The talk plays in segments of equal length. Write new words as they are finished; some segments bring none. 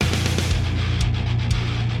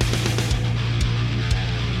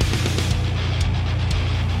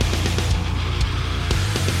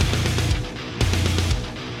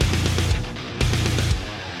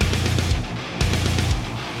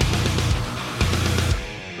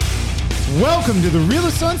Welcome to the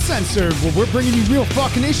Realists Uncensored, where we're bringing you real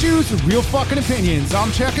fucking issues with real fucking opinions. I'm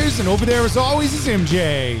Checkers, and over there, as always, is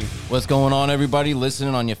MJ. What's going on, everybody?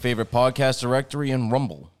 Listening on your favorite podcast directory and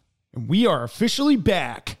Rumble. And we are officially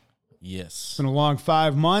back. Yes. It's been a long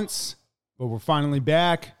 5 months, but we're finally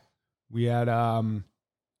back. We had some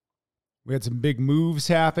big moves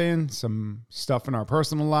happen, some stuff in our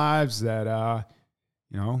personal lives that,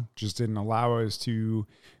 just didn't allow us to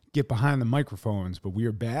get behind the microphones, but we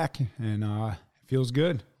are back, and it feels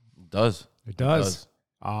good. It does. It does.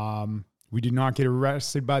 We did not get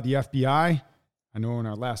arrested by the FBI. I know in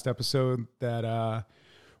our last episode that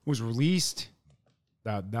was released,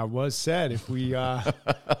 that was said. If we and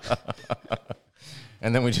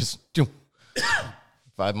then we just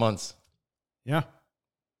 5 months. Yeah.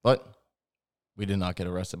 But we did not get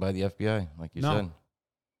arrested by the FBI, like you said.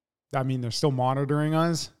 I mean, they're still monitoring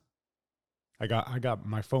us. I got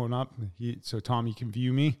my phone up so Tommy can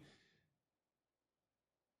view me.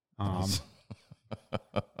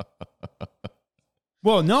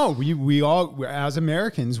 Well, no, we all, as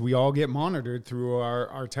Americans, we all get monitored through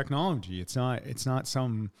our technology. It's not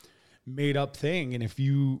some made up thing. And if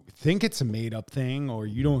you think it's a made up thing or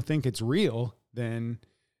you don't think it's real, then,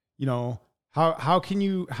 how can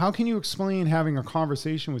you explain having a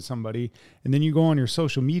conversation with somebody and then you go on your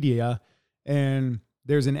social media and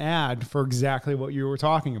there's an ad for exactly what you were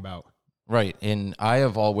talking about? Right. And I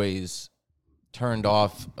have always turned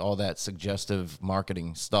off all that suggestive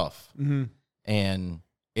marketing stuff. Mm-hmm. And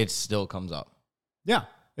it still comes up. Yeah.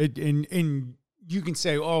 And you can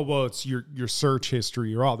say, oh, well, it's your search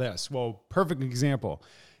history or all this. Well, perfect example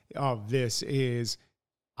of this is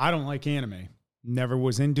I don't like anime. Never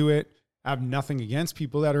was into it. I have nothing against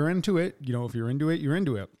people that are into it. If you're into it, you're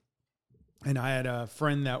into it. And I had a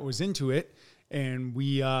friend that was into it, and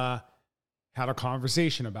we had a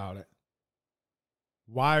conversation about it.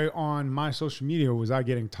 Why on my social media was I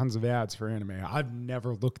getting tons of ads for anime? I've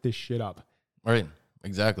never looked this shit up. Right,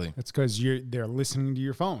 exactly. It's because they're listening to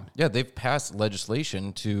your phone. Yeah, they've passed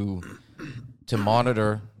legislation to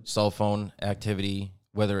monitor cell phone activity,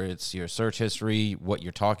 whether it's your search history, what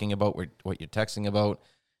you're talking about, what you're texting about.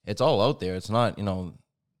 It's all out there. It's not,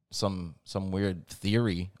 some weird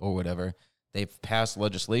theory or whatever. They've passed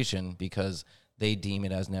legislation because they deem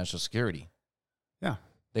it as national security. Yeah.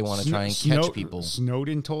 They want to try and catch people.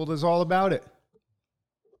 Snowden told us all about it.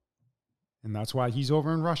 And that's why he's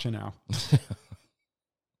over in Russia now.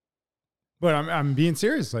 But I'm being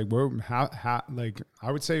serious. Like I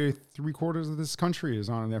would say 3/4 of this country is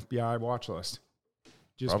on an FBI watch list.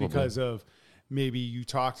 Just Probably. Because of maybe you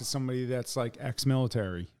talk to somebody that's like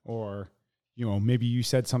ex-military, or, maybe you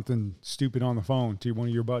said something stupid on the phone to one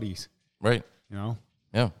of your buddies. Right. Yeah.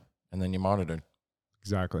 And then you're monitored.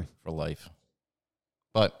 Exactly. For life.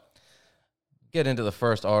 But get into the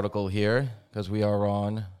first article here, because we are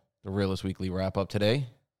on the Realist Weekly Wrap-Up today.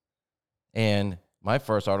 And my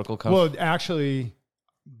first article comes... Well, actually,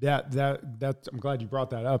 that I'm glad you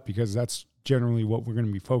brought that up, because that's generally what we're going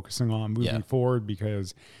to be focusing on moving forward,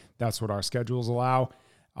 because that's what our schedules allow.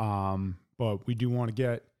 But we do want to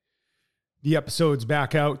get the episodes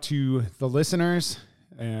back out to the listeners,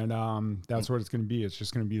 and that's what it's going to be. It's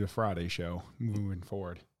just going to be the Friday show moving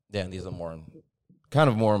forward. Yeah, and these are more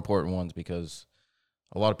important ones, because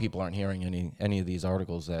a lot of people aren't hearing any of these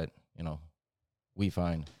articles that, we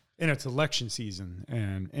find. And it's election season,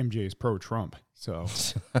 and MJ is pro-Trump, so...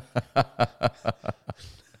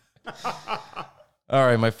 All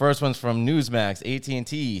right, my first one's from Newsmax.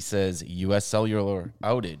 AT&T says U.S. cellular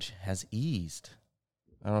outage has eased.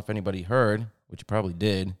 I don't know if anybody heard, which you probably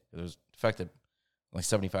did. It was affected like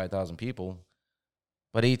 75,000 people.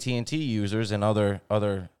 But AT&T users and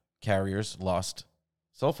other carriers lost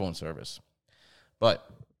cell phone service. But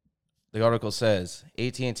the article says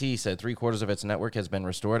AT&T said 3/4 of its network has been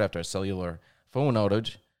restored after a cellular phone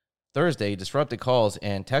outage Thursday disrupted calls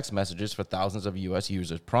and text messages for thousands of U.S.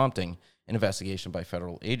 users, prompting an investigation by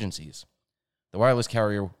federal agencies. The wireless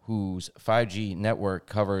carrier, whose 5G network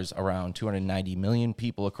covers around 290 million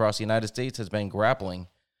people across the United States, has been grappling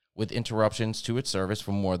with interruptions to its service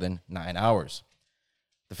for more than 9 hours.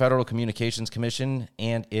 The Federal Communications Commission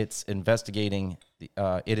and it is investigating the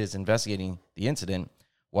incident,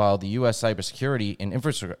 while the U.S. Cybersecurity and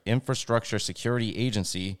Infrastructure Security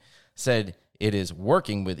Agency said it is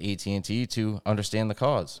working with AT&T to understand the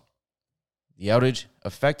cause. The outage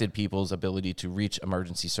affected people's ability to reach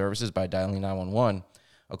emergency services by dialing 911,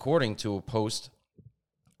 according to a post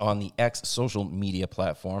on the X social media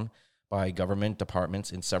platform by government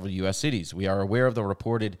departments in several U.S. cities. We are aware of the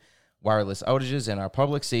reported wireless outages, and our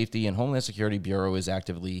Public Safety and Homeland Security Bureau is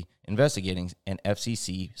actively investigating, an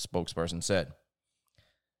FCC spokesperson said.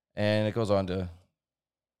 And it goes on to a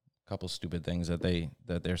couple stupid things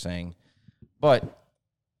that they're saying. But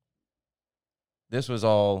this was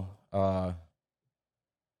all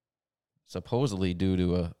supposedly due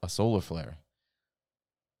to a solar flare.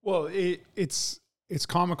 Well, it's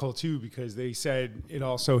comical too, because they said it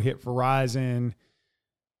also hit Verizon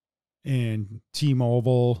and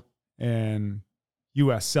T-Mobile and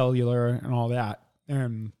US Cellular and all that.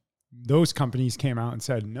 And those companies came out and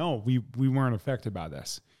said, no, we weren't affected by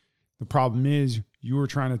this. The problem is you were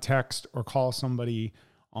trying to text or call somebody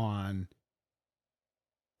on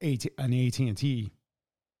an AT&T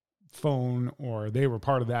phone, or they were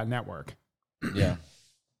part of that network. Yeah.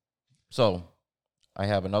 So I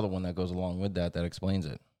have another one that goes along with that explains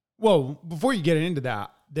it. Well, before you get into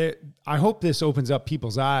that, I hope this opens up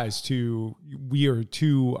people's eyes to we are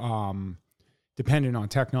too dependent on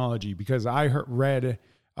technology, because I read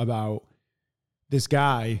about this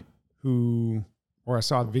guy or I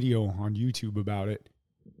saw a video on YouTube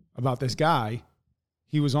about this guy.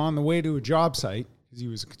 He was on the way to a job site because he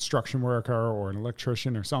was a construction worker or an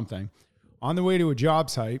electrician or something, on the way to a job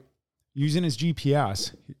site using his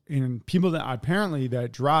GPS. And people that apparently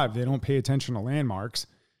that drive, they don't pay attention to landmarks.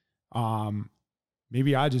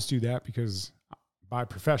 Maybe I just do that because by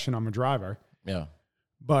profession, I'm a driver. Yeah.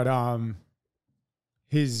 But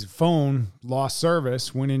his phone lost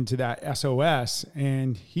service, went into that SOS,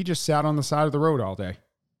 and he just sat on the side of the road all day.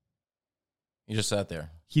 He just sat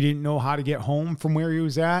there. He didn't know how to get home from where he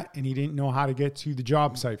was at, and he didn't know how to get to the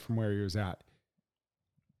job site from where he was at.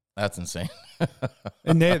 That's insane.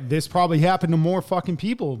 And this probably happened to more fucking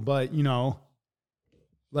people, but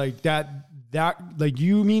like that, like,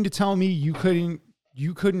 you mean to tell me you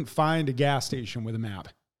couldn't find a gas station with a map?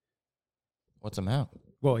 What's a map?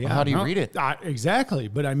 Well, yeah. How do you read it? Exactly.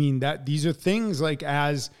 But I mean, these are things like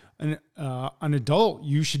as an adult,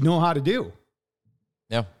 you should know how to do.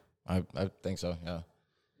 Yeah, I think so. Yeah.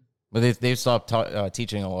 But they've stopped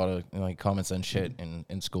teaching a lot of like common sense shit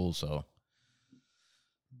in school. So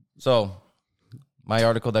my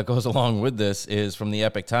article that goes along with this is from the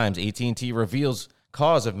Epic Times. AT&T reveals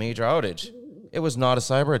cause of major outage. It was not a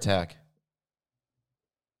cyber attack.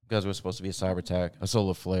 Because it was supposed to be a cyber attack, a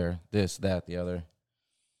solar flare, this, that, the other.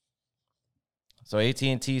 So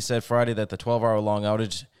AT&T said Friday that the 12-hour-long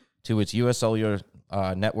outage to its U.S. cellular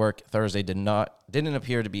network Thursday didn't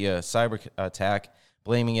appear to be a cyber attack,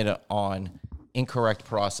 blaming it on incorrect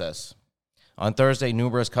process. On Thursday,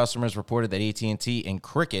 numerous customers reported that AT&T and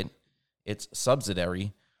Cricket, its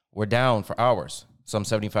subsidiary, were down for hours. Some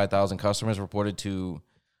 75,000 customers reported to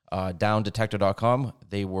downdetector.com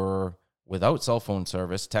they were without cell phone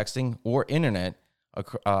service, texting, or internet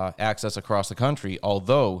access across the country,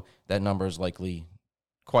 although that number is likely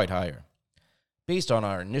quite higher. Based on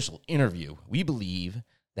our initial interview, we believe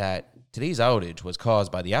that today's outage was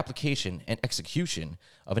caused by the application and execution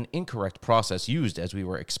of an incorrect process used as we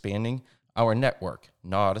were expanding our network,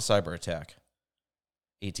 not a cyber attack,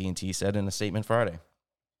 AT&T said in a statement Friday.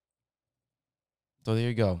 So there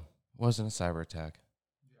you go. It wasn't a cyber attack.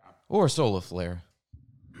 Yeah. Or a solar flare.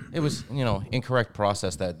 It was, incorrect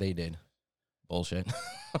process that they did. Bullshit.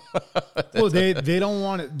 Well, they don't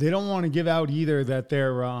want to give out either that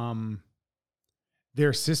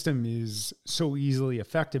their system is so easily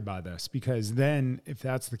affected by this, because then if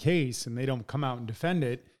that's the case and they don't come out and defend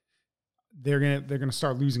it, they're gonna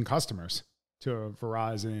start losing customers to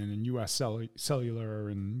Verizon and US Cellular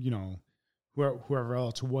and whoever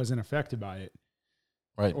else wasn't affected by it,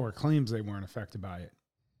 right? Or claims they weren't affected by it.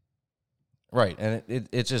 Right, and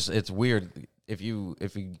it's weird if you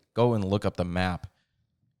go and look up the map,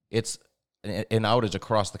 it's an outage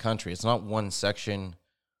across the country. It's not one section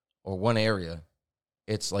or one area.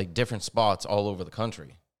 It's like different spots all over the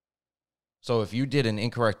country. So if you did an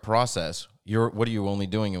incorrect process, what are you only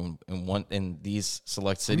doing in these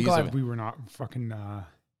select cities? I'm glad we were not fucking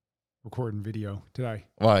recording video today.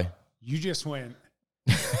 Why? You just went.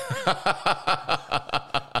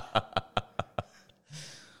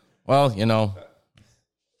 Well,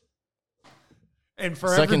 and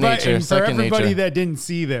for everybody that didn't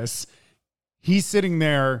see this, he's sitting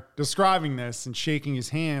there describing this and shaking his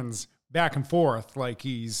hands back and forth like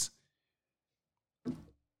he's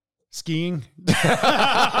skiing.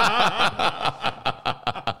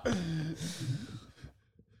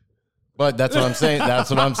 But that's what I'm saying. That's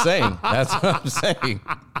what I'm saying.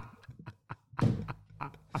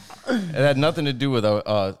 It had nothing to do with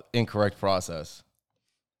a incorrect process.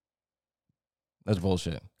 That's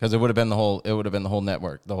bullshit. Because it would have been the whole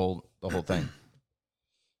network, the whole thing.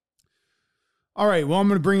 All right. Well, I'm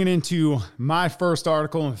going to bring it into my first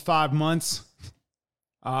article in 5 months.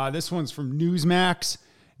 This one's from Newsmax.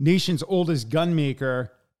 Nation's oldest gun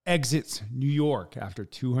maker exits New York after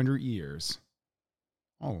 200 years.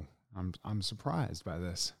 Oh, I'm surprised by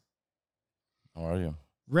this. How are you?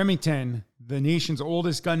 Remington, the nation's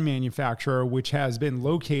oldest gun manufacturer, which has been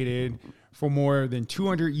located for more than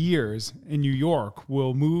 200 years in New York,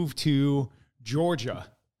 will move to Georgia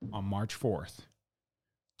on March 4th.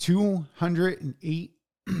 208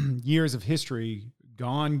 years of history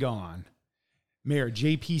gone. Mayor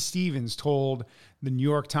J.P. Stevens told the New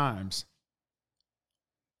York Times,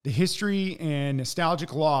 "The history and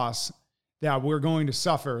nostalgic loss that we're going to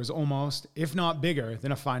suffer is almost, if not bigger,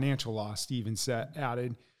 than a financial loss," Stevens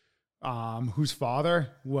added, whose father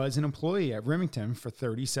was an employee at Remington for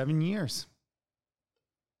 37 years.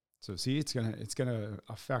 So see, it's gonna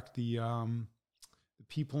affect the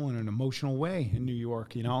people in an emotional way in New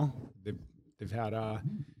York. You know, they've had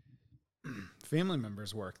family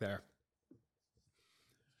members work there.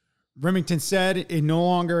 Remington said it no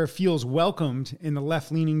longer feels welcomed in the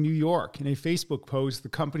left-leaning New York. In a Facebook post, the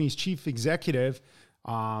company's chief executive,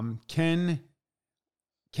 Ken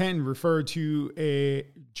referred to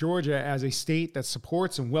Georgia as a state that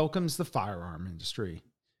supports and welcomes the firearm industry.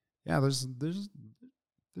 Yeah, there's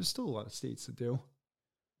still a lot of states that do.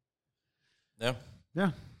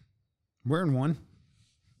 Yeah. We're in one.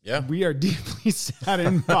 Yeah. We are deeply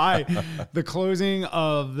saddened by the closing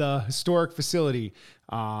of the historic facility.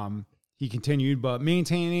 He continued, but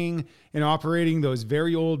maintaining and operating those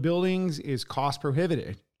very old buildings is cost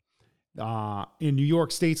prohibitive. In New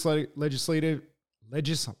York State's legislative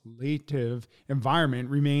environment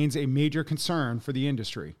remains a major concern for the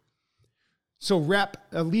industry. So Rep.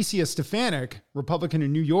 Alicia Stefanik, Republican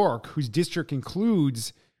in New York, whose district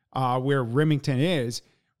includes where Remington is,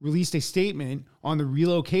 released a statement on the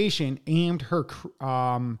relocation aimed her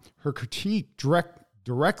critique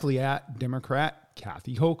directly at Democrat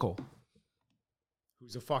Kathy Hochul,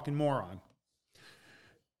 who's a fucking moron.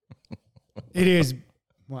 It is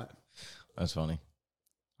what? That's funny.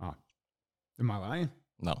 Am I lying?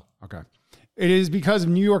 No. Okay. It is because of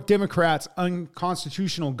New York Democrats'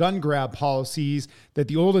 unconstitutional gun grab policies that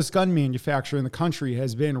the oldest gun manufacturer in the country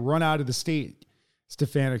has been run out of the state,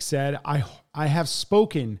 Stefanik said. I have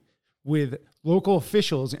spoken with local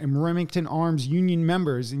officials and Remington Arms Union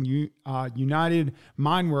members and United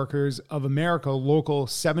Mine Workers of America Local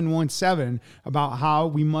 717 about how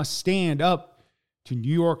we must stand up to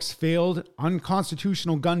New York's failed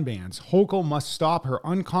unconstitutional gun bans. Hochul must stop her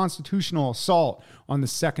unconstitutional assault on the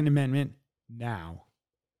Second Amendment now.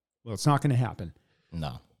 Well, it's not going to happen.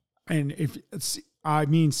 No. And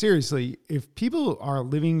seriously, if people are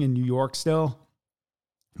living in New York still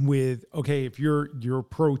if you're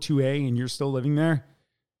pro 2A and you're still living there,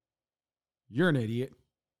 you're an idiot.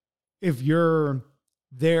 If you're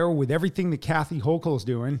there with everything that Kathy Hochul is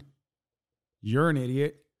doing, you're an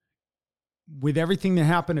idiot. With everything that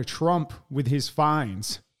happened to Trump with his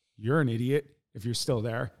fines, you're an idiot if you're still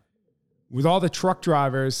there. With all the truck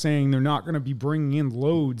drivers saying they're not going to be bringing in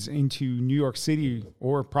loads into New York City,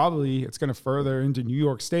 or probably it's going to further into New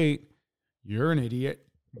York State, you're an idiot.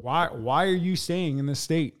 Why are you staying in this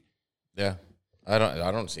state? Yeah, I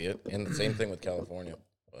don't see it. And the same thing with California,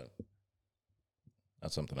 but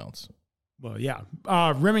that's something else. Well, yeah.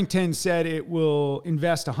 Remington said it will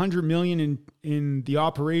invest $100 million in the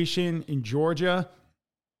operation in Georgia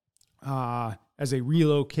as they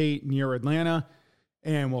relocate near Atlanta,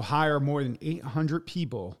 and will hire more than 800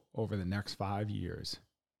 people over the next 5 years.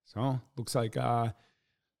 So looks like they're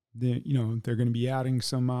going to be adding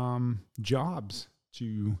some jobs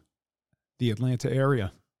to the Atlanta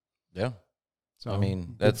area. Yeah. So I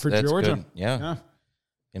mean, that's Georgia. Good. Yeah.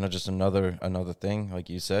 You know, just another thing, like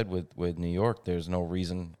you said, with New York, there's no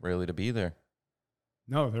reason really to be there.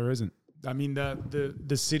 No, there isn't. I mean,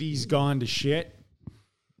 the city's gone to shit.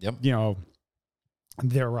 Yep. You know,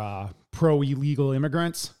 they're pro-illegal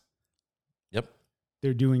immigrants. Yep.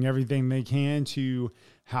 They're doing everything they can to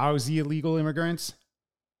house the illegal immigrants.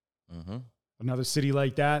 Mm-hmm. Another city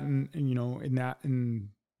like that, and in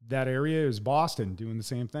that area is Boston, doing the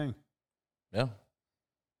same thing. Yeah.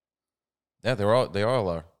 Yeah, they all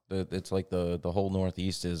are. It's like the whole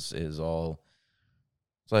Northeast is all.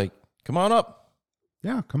 It's like, come on up.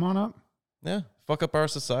 Yeah, come on up. Yeah, fuck up our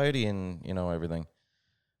society and everything,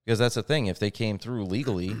 because that's the thing. If they came through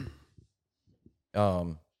legally,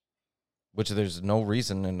 which there's no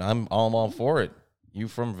reason, and I'm all for it. You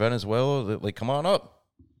from Venezuela, like, come on up,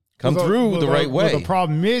 come through the right way. Well, the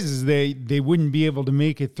problem is they wouldn't be able to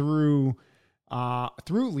make it through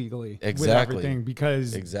legally with everything,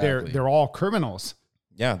 because they're all criminals.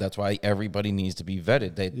 Yeah, that's why everybody needs to be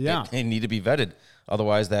vetted. They need to be vetted.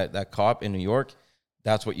 Otherwise, that cop in New York,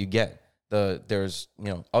 that's what you get. There's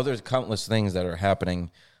other countless things that are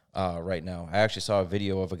happening right now. I actually saw a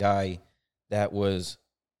video of a guy that was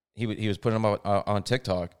he was putting them out on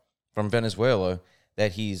TikTok from Venezuela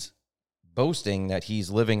that he's boasting that he's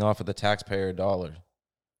living off of the taxpayer dollar.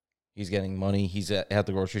 He's getting money. He's at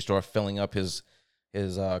the grocery store filling up his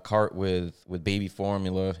cart with baby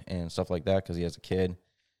formula and stuff like that because he has a kid.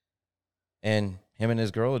 And him and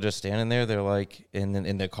his girl are just standing there. They're like,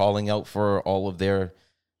 and they're calling out for all of their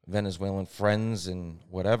Venezuelan friends and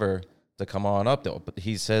whatever to come on up. But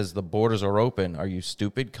he says the borders are open. Are you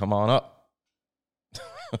stupid? Come on up.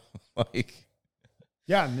 Like,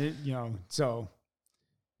 yeah, and so,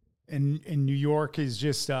 and New York is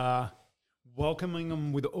just welcoming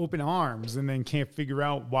them with open arms, and then can't figure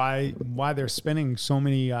out why they're spending so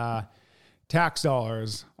many tax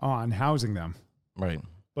dollars on housing them. Right.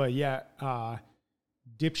 But yeah,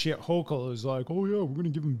 dipshit Hochul is like, oh yeah, we're gonna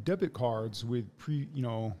give them debit cards with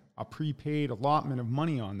a prepaid allotment of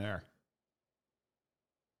money on there.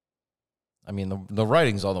 I mean, the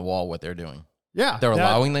writing's on the wall. What they're doing. Yeah, they're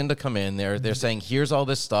allowing them to come in. They're saying, here's all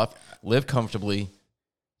this stuff. Live comfortably.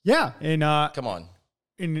 Yeah, and come on.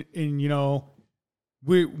 And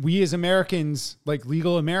we as Americans, like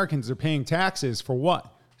legal Americans, are paying taxes for what?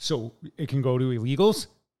 So it can go to illegals.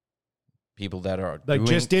 People that are like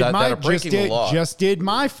doing, that are breaking the law. Just did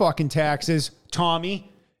my fucking taxes, Tommy,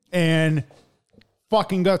 and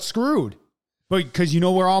fucking got screwed. But because you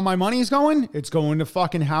know where all my money is going? It's going to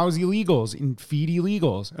fucking house illegals and feed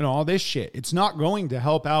illegals and all this shit. It's not going to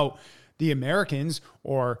help out the Americans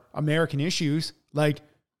or American issues. Like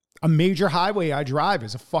a major highway I drive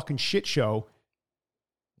is a fucking shit show.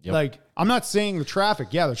 Yep. Like, I'm not saying the traffic.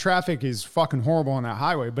 Yeah, the traffic is fucking horrible on that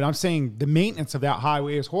highway, but I'm saying the maintenance of that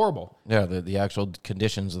highway is horrible. Yeah, the actual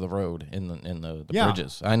conditions of the road in the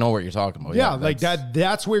bridges. I know what you're talking about. Yeah, like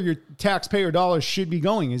that's where your taxpayer dollars should be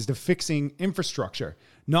going, is to fixing infrastructure,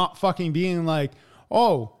 not fucking being like,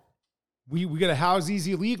 oh, we got to house these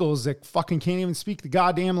illegals that fucking can't even speak the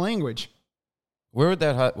goddamn language. Where would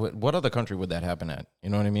that? What other country would that happen at? You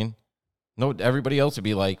know what I mean? No, everybody else would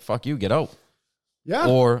be like, fuck you, get out. Yeah.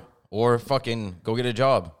 Or fucking go get a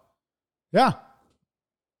job. Yeah.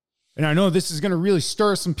 And I know this is going to really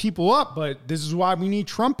stir some people up, but this is why we need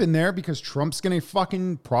Trump in there, because Trump's going to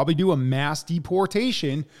fucking probably do a mass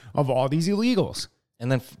deportation of all these illegals.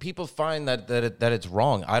 And then people find that it's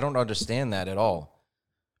wrong. I don't understand that at all,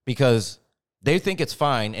 because they think it's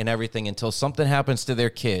fine and everything until something happens to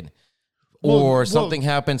their kid. Or something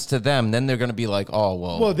happens to them. Then they're going to be like, oh,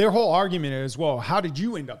 well. Well, their whole argument is, well, how did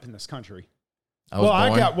you end up in this country?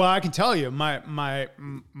 I can tell you,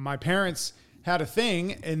 my parents had a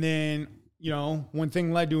thing, and then, one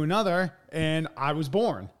thing led to another, and I was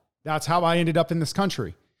born. That's how I ended up in this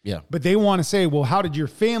country. Yeah. But they want to say, well, how did your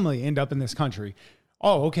family end up in this country?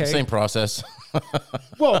 Oh, okay. Same process.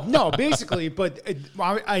 Well, no, basically, but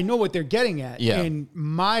I know what they're getting at. Yeah. And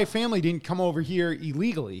my family didn't come over here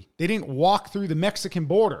illegally. They didn't walk through the Mexican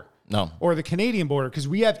border. No. Or the Canadian border, because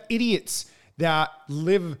we have idiots that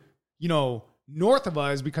live, north of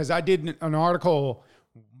us, because I did an article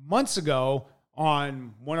months ago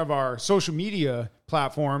on one of our social media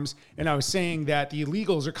platforms, and I was saying that the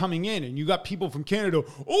illegals are coming in, and you got people from Canada,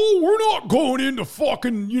 oh, we're not going into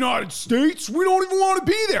fucking United States. We don't even want to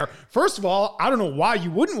be there. First of all, I don't know why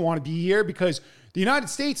you wouldn't want to be here, because the United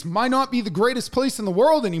States might not be the greatest place in the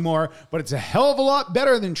world anymore, but it's a hell of a lot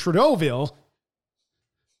better than Trudeauville.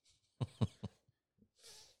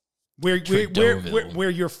 Where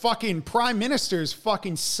your fucking prime minister's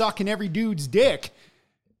fucking sucking every dude's dick,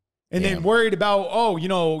 and then worried about,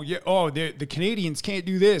 the Canadians can't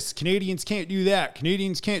do this, Canadians can't do that,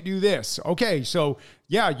 Canadians can't do this. Okay, so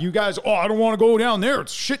yeah, you guys, I don't want to go down there.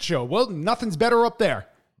 It's a shit show. Well, nothing's better up there.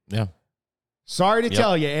 Yeah. Sorry to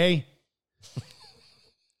tell you, eh?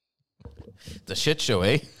 It's a shit show,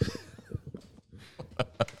 eh?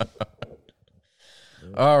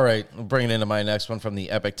 All right, we'll bring it into my next one from the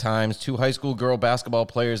Epic Times. 2 high school girl basketball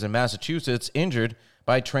players in Massachusetts injured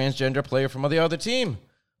by transgender player from the other team.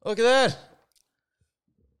 Look at that.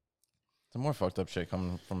 Some more fucked up shit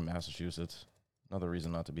coming from Massachusetts. Another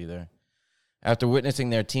reason not to be there. After witnessing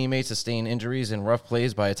their teammates sustain injuries in rough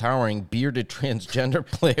plays by a towering bearded transgender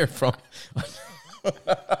player from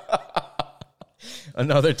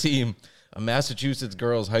another team, a Massachusetts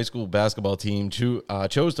girls high school basketball team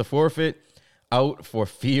chose to forfeit out for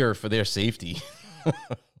fear for their safety.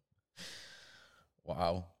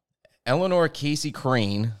 Wow. Eleanor Casey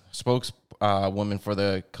Crane, spokeswoman for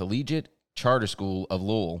the Collegiate Charter School of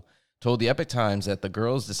Lowell, told the Epic Times that the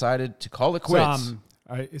girls decided to call it quits.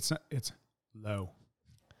 It's low.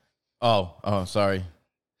 Oh, sorry.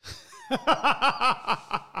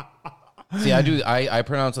 See, I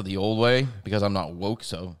pronounce it the old way because I'm not woke,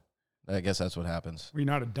 so I guess that's what happens. You're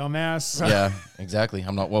not a dumbass. Yeah, exactly.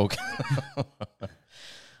 I'm not woke.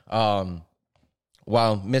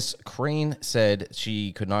 While Miss Crane said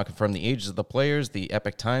she could not confirm the ages of the players, the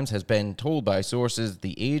Epic Times has been told by sources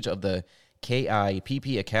the age of the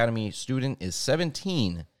KIPP Academy student is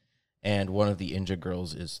 17 and one of the injured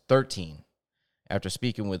girls is 13. After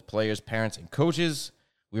speaking with players, parents, and coaches,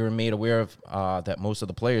 we were made aware of that most of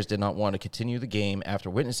the players did not want to continue the game after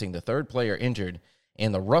witnessing the third player injured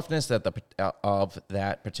and the roughness of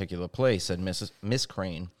that particular play, said Miss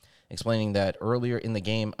Crane, explaining that earlier in the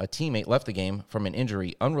game, a teammate left the game from an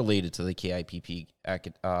injury unrelated to the KIPP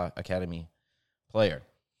Academy player.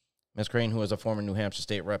 Ms. Crane, who is a former New Hampshire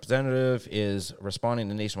state representative, is responding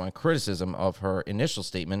to nationwide criticism of her initial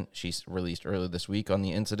statement she released earlier this week on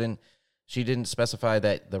the incident. She didn't specify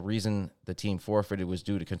that the reason the team forfeited was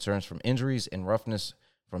due to concerns from injuries and roughness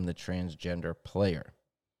from the transgender player.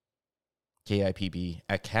 KIPP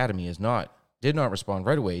Academy did not respond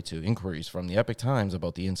right away to inquiries from the Epic Times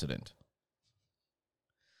about the incident.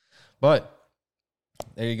 But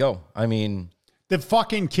there you go. I mean, the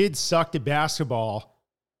fucking kid sucked at basketball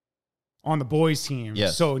on the boys team.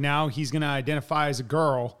 Yes. So now he's going to identify as a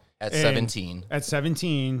girl at 17. At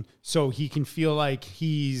 17, so he can feel like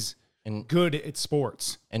he's good at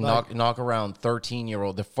sports. And like, knock around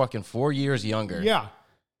 13-year-old. They're fucking 4 years younger. Yeah.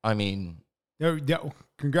 I mean,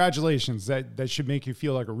 congratulations. That should make you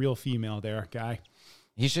feel like a real female there, guy.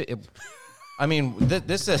 He should. I mean,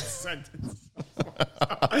 this is.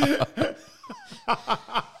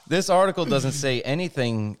 This article doesn't say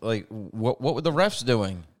anything like what were the refs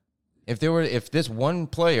doing? If this one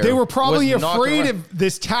player, they were probably afraid of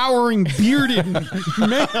this towering bearded male.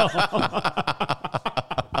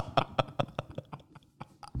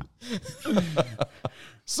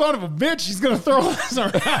 Son of a bitch, he's gonna throw us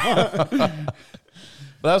around. But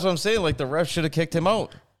that's what I'm saying. Like the refs should have kicked him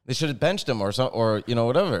out. They should have benched him or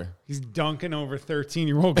whatever. He's dunking over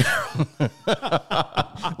 13-year-old.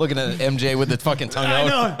 Looking at MJ with the fucking tongue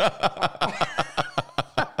out.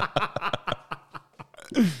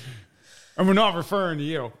 And we're not referring to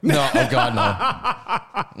you. No, oh God, no.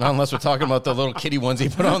 Not unless we're talking about the little kitty ones he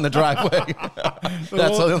put on the driveway.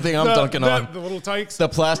 That's the only thing I'm dunking on. The little tykes? The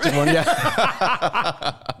plastic one,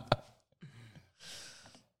 yeah.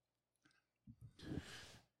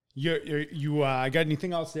 You got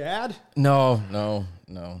anything else to add? No.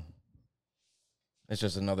 It's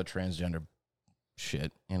just another transgender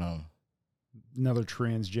shit, you know. Another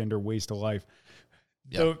transgender waste of life.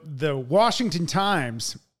 Yep. The Washington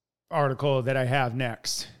Times article that I have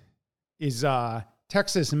next is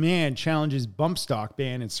Texas man challenges bump stock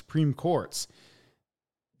ban in Supreme Courts.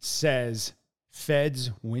 Says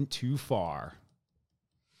feds went too far.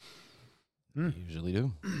 They usually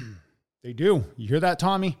do. They do. You hear that,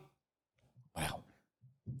 Tommy? Wow.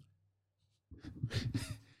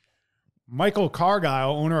 Michael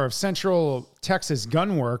Cargile, owner of Central Texas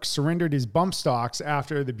Gun Works, surrendered his bump stocks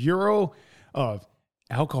after the Bureau of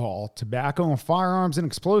Alcohol, Tobacco, and Firearms and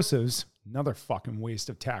Explosives, another fucking waste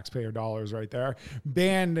of taxpayer dollars right there,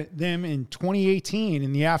 banned them in 2018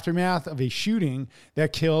 in the aftermath of a shooting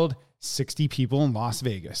that killed 60 people in Las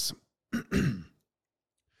Vegas.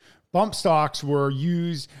 Bump stocks were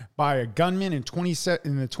used by a gunman in the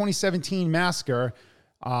 2017 massacre.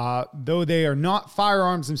 Though they are not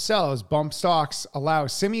firearms themselves, bump stocks allow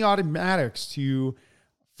semi-automatics to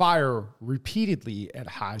fire repeatedly at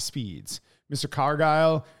high speeds. Mr.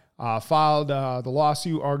 Cargile filed the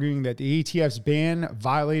lawsuit arguing that the ATF's ban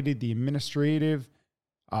violated the Administrative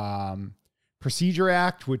Procedure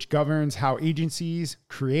Act, which governs how agencies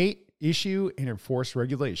create, issue, and enforce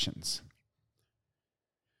regulations.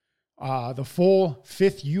 The full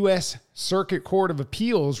Fifth U.S. Circuit Court of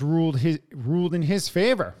Appeals ruled in his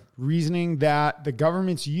favor, reasoning that the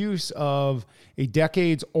government's use of a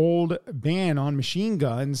decades-old ban on machine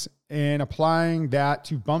guns and applying that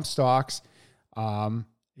to bump stocks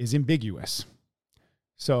is ambiguous.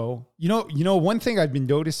 So, you know, one thing I've been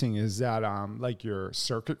noticing is that like your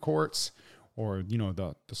circuit courts or, you know,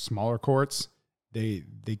 the smaller courts, they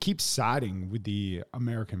keep siding with the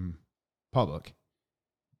American public.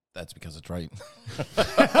 That's because it's right.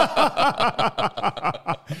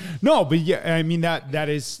 No, but yeah, I mean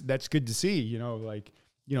that's good to see. You know, like,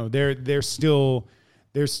 you know, they're still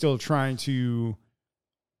trying to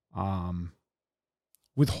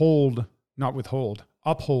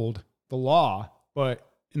uphold the law, but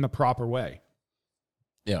in the proper way.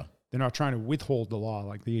 Yeah, they're not trying to withhold the law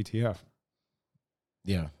like the ATF.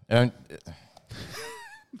 Yeah, and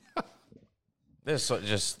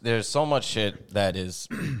there's so much shit that is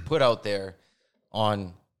put out there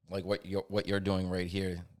on like what you're doing right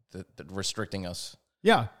here, the restricting us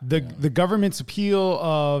Yeah, the government's appeal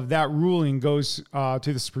of that ruling goes to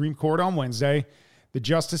the Supreme Court on Wednesday. The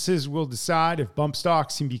justices will decide if bump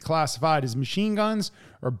stocks can be classified as machine guns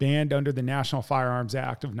or banned under the National Firearms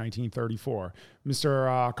Act of 1934.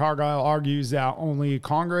 Mr. Cargile argues that only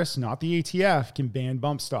Congress, not the ATF, can ban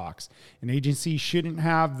bump stocks. An agency shouldn't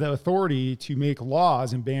have the authority to make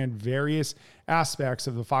laws and ban various aspects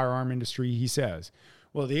of the firearm industry, he says.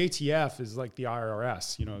 Well, the ATF is like the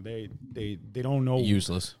IRS. You know, they don't know.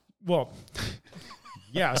 Useless. Well,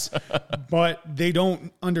 yes, but they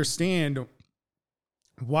don't understand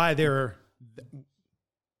why they're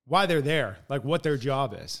there, like what their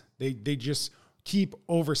job is. They just keep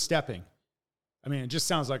overstepping. I mean, it just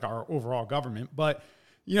sounds like our overall government, but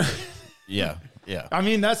you know, yeah. I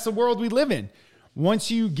mean, that's the world we live in.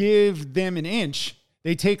 Once you give them an inch,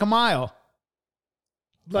 they take a mile.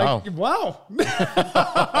 Like, wow.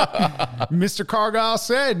 Mr. Cargile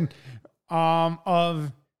said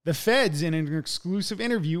of the feds in an exclusive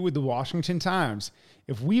interview with the Washington Times,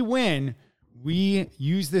 if we win, we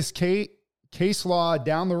use this case law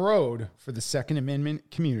down the road for the Second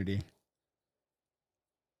Amendment community.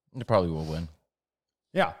 They probably will win.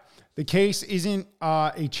 Yeah. The case isn't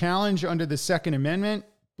a challenge under the Second Amendment,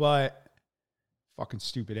 but fucking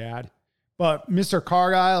stupid ad. But Mr.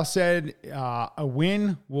 Cargile said a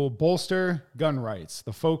win will bolster gun rights.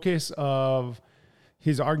 The focus of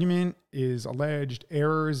his argument is alleged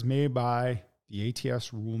errors made by the ATS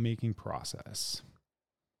rulemaking process.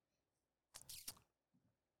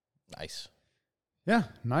 Nice. Yeah,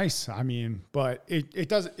 nice. I mean, but it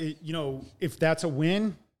doesn't, you know, if that's a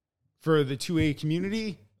win for the 2A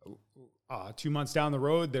community, 2 months down the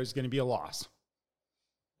road, there's going to be a loss.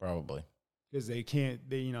 Probably. Because they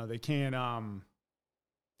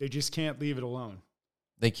just can't leave it alone.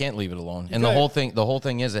 They can't leave it alone. And the whole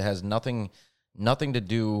thing is it has nothing to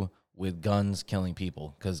do with guns killing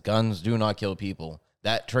people, because guns do not kill people.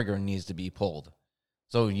 That trigger needs to be pulled.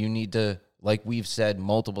 So you need to, like we've said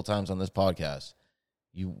multiple times on this podcast,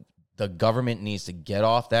 the government needs to get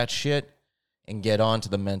off that shit and get on to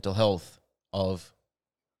the mental health of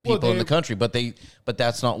people in the country. But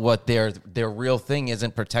that's not what their real thing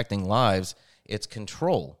isn't protecting lives. It's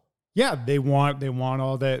control. Yeah, they want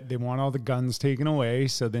all the guns taken away,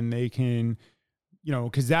 so then they can, you know,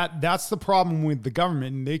 because that's the problem with the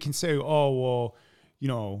government. And they can say, oh, well, you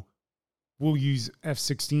know, we'll use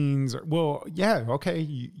F-16s. Well, yeah,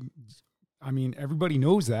 okay. I mean, everybody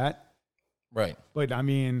knows that. Right. But I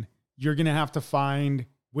mean, you're going to have to find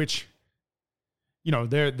which, you know,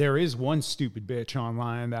 there is one stupid bitch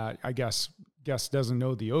online that I guess doesn't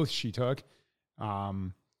know the oath she took,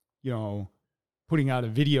 you know, putting out a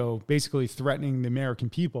video basically threatening the American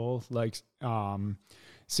people, like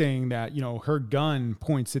saying that, you know, her gun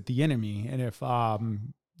points at the enemy. And if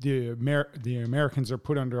the Americans are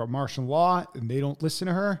put under a martial law and they don't listen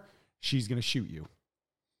to her, she's going to shoot you.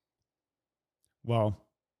 Well,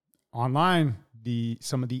 online,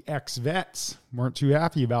 some of the ex-vets weren't too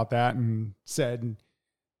happy about that and said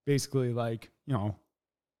basically, like, you know,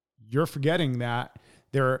 you're forgetting that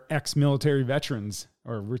there are ex-military veterans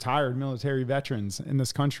or retired military veterans in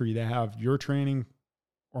this country that have your training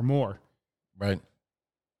or more. Right.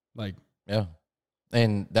 Like, yeah.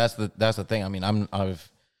 And that's the thing. I mean,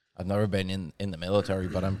 I've never been in the military,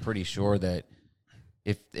 but I'm pretty sure that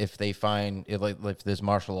if they find if there's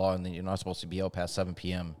martial law and then you're not supposed to be out past 7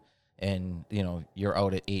 p.m. and, you know, you're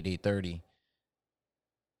out at 8:30,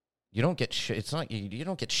 you don't get it's not you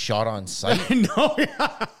don't get shot on sight. No.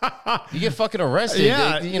 You get fucking arrested.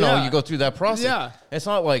 Yeah, you know, you go through that process. Yeah. It's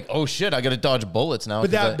not like, oh shit, I got to dodge bullets now.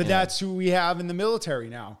 But that's who we have in the military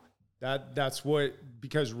now. That's what,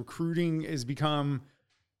 because recruiting has become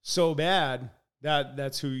so bad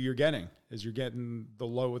that's who you're getting, is you're getting the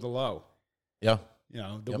low of the low. Yeah. You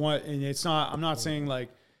know, one, and it's not, I'm not saying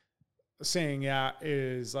that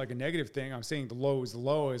is like a negative thing. I'm saying the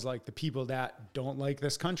low is like the people that don't like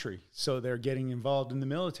this country. So they're getting involved in the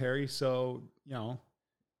military. So, you know,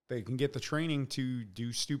 they can get the training to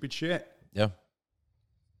do stupid shit. Yeah.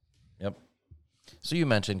 Yep. So you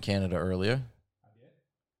mentioned Canada earlier. I did.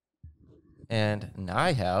 And now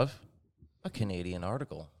I have a Canadian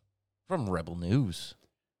article from Rebel News.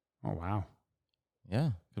 Oh, wow.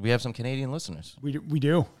 Yeah. We have some Canadian listeners. We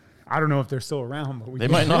do. I don't know if they're still around, but they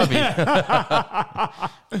might not be.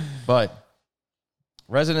 But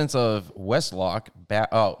residents of Westlock,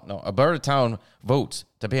 Alberta town votes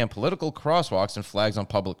to ban political crosswalks and flags on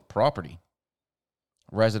public property.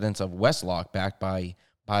 Residents of Westlock, backed by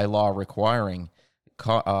law requiring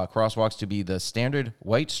crosswalks to be the standard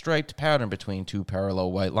white striped pattern between two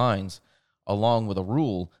parallel white lines, along with a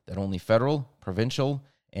rule that only federal, provincial,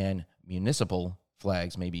 and municipal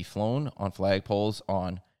flags may be flown on flagpoles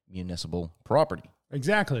on municipal property.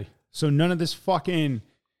 Exactly. So none of this fucking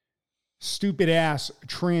stupid ass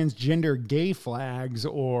transgender gay flags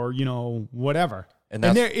or, whatever. And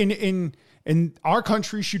they're in our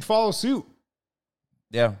country should follow suit.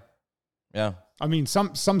 Yeah. Yeah. I mean,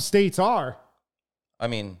 some states are. I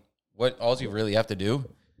mean, what all you really have to do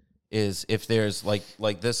is if there's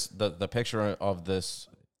like this, the picture of this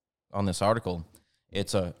on this article,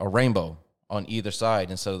 it's a rainbow on either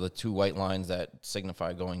side instead of the two white lines that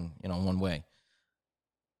signify going, one way.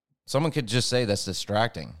 Someone could just say that's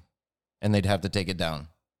distracting, and they'd have to take it down.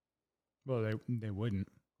 Well, they wouldn't.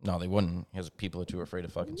 No, they wouldn't, because people are too afraid to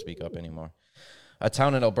fucking speak up anymore. A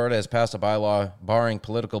town in Alberta has passed a bylaw barring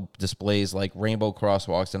political displays like rainbow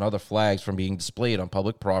crosswalks and other flags from being displayed on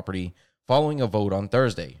public property following a vote on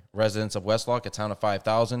Thursday. Residents of Westlock, a town of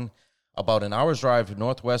 5,000, about an hour's drive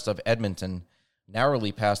northwest of Edmonton,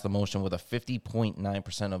 narrowly passed the motion with a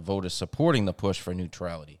 50.9% of voters supporting the push for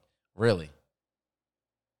neutrality. Really?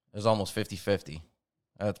 It was almost 50-50.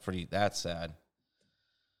 That's sad.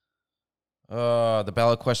 The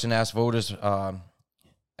ballot question asked voters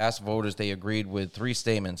they agreed with three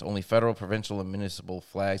statements. Only federal, provincial, and municipal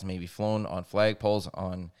flags may be flown on flagpoles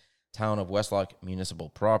on town of Westlock municipal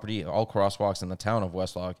property. All crosswalks in the town of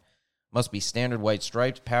Westlock must be standard white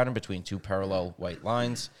striped pattern between two parallel white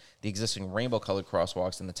lines. The existing rainbow-colored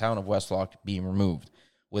crosswalks in the town of Westlock being removed.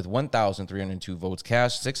 With 1,302 votes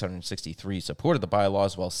cast, 663 supported the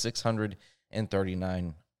bylaws, while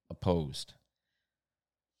 639 opposed.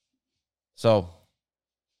 So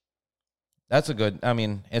that's a good. I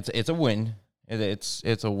mean, it's a win.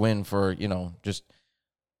 It's a win for just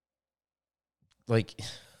like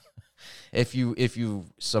if you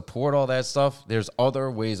support all that stuff, there's other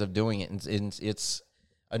ways of doing it, and it's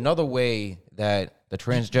another way that the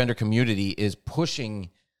transgender community is pushing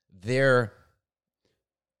their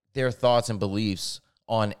thoughts and beliefs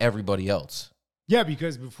on everybody else. Yeah,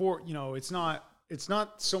 because before, it's not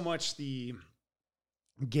so much the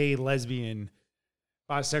gay, lesbian,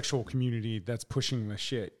 bisexual community that's pushing the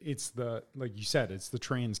shit. It's like you said, it's the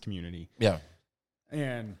trans community. Yeah.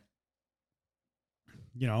 And,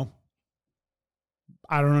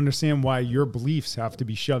 I don't understand why your beliefs have to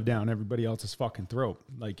be shoved down everybody else's fucking throat.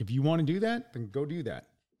 Like, if you want to do that, then go do that.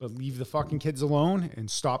 But leave the fucking kids alone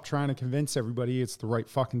and stop trying to convince everybody it's the right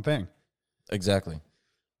fucking thing. Exactly.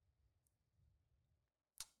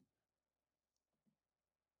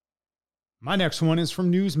 My next one is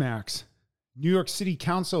from Newsmax. New York City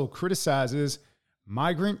Council criticizes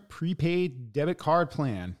migrant prepaid debit card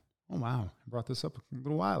plan. Oh, wow. I brought this up a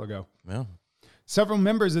little while ago. Yeah. Several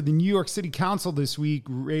members of the New York City Council this week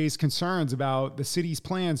raised concerns about the city's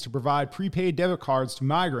plans to provide prepaid debit cards to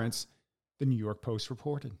migrants, the New York Post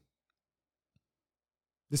reported.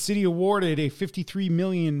 The city awarded a $53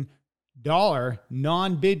 million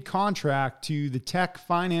non-bid contract to the tech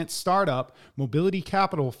finance startup Mobility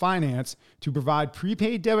Capital Finance to provide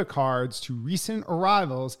prepaid debit cards to recent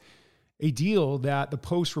arrivals, a deal that the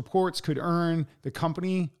Post reports could earn the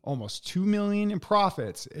company almost $2 million in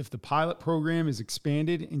profits if the pilot program is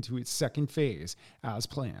expanded into its second phase as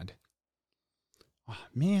planned. Oh,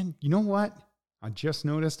 man, you know what I just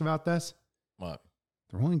noticed about this? What?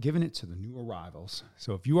 They're only giving it to the new arrivals.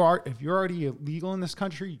 So if you're already illegal in this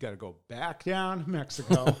country, you got to go back down to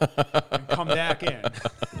Mexico and come back in.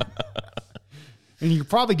 And you can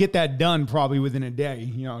probably get that done probably within a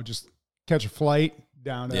day. Just catch a flight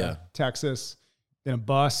down to Texas, then a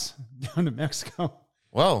bus down to Mexico.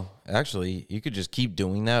 Well, actually, you could just keep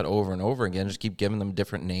doing that over and over again. Just keep giving them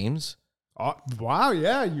different names. Oh, wow.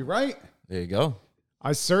 Yeah, you're right. There you go.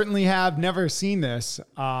 I certainly have never seen this.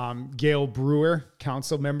 Gail Brewer,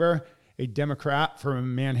 council member, a Democrat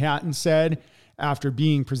from Manhattan, said after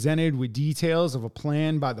being presented with details of a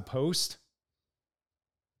plan by the Post.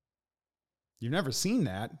 You've never seen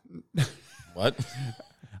that. What?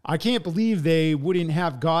 I can't believe they wouldn't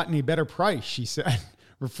have gotten a better price, she said.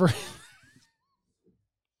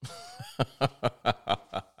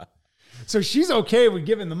 So she's okay with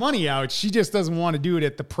giving the money out. She just doesn't want to do it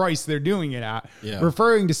at the price they're doing it at. Yeah.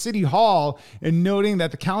 Referring to City Hall and noting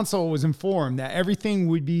that the council was informed that everything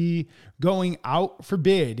would be going out for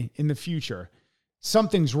bid in the future.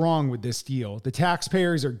 Something's wrong with this deal. The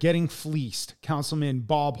taxpayers are getting fleeced. Councilman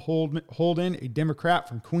Bob Holden, a Democrat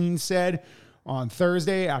from Queens, said on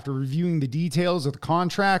Thursday after reviewing the details of the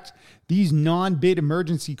contract, these non-bid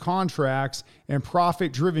emergency contracts and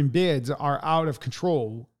profit-driven bids are out of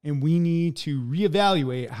control, and we need to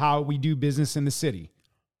reevaluate how we do business in the city.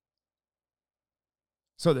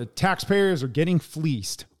 So the taxpayers are getting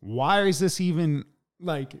fleeced. Why is this even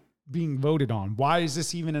being voted on? Why is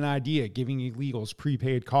this even an idea, giving illegals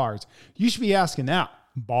prepaid cards? You should be asking that,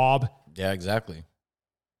 Bob. Yeah, exactly.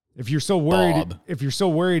 If you're so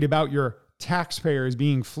worried about your taxpayers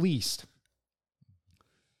being fleeced.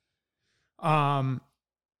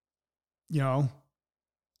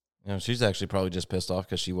 She's actually probably just pissed off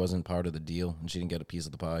because she wasn't part of the deal and she didn't get a piece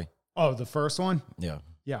of the pie. Oh, the first one? Yeah.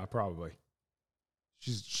 Yeah, probably.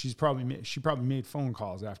 She probably made phone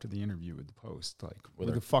calls after the interview with the Post. Like, where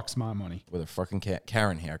the fuck's my money? With a fucking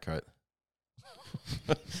Karen haircut.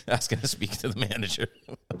 Asking to speak to the manager.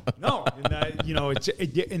 No, and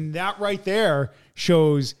that, and that right there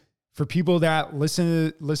shows for people that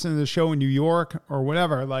listen to the show in New York or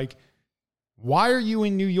whatever, like, why are you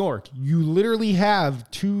in New York? You literally have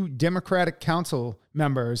 2 Democratic council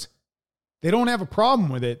members. They don't have a problem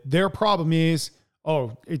with it. Their problem is,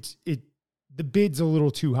 the bid's a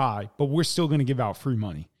little too high, but we're still going to give out free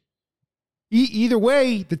money. Either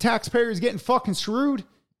way, the taxpayer is getting fucking screwed.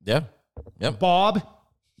 Yeah. Yep. Bob's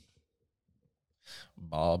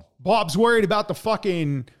worried about the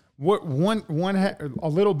fucking a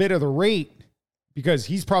little bit of the rate because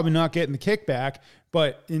he's probably not getting the kickback,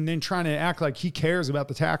 and then trying to act like he cares about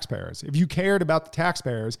the taxpayers. If you cared about the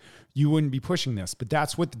taxpayers, you wouldn't be pushing this, but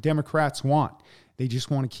that's what the Democrats want. They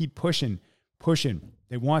just want to keep pushing.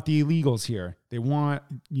 They want the illegals here. They want,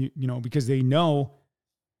 because they know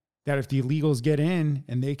that if the illegals get in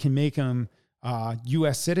and they can make them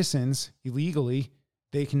U.S. citizens illegally,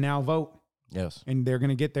 they can now vote. Yes. And they're going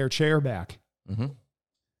to get their chair back. Mm-hmm.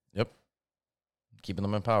 Yep. Keeping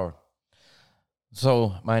them in power.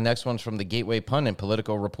 So my next one's from the Gateway Pundit,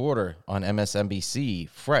 political reporter on MSNBC,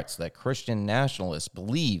 frets that Christian nationalists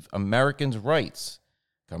believe Americans' rights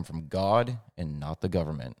come from God and not the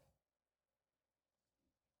government.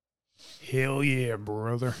 Hell yeah,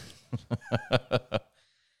 brother.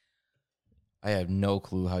 I have no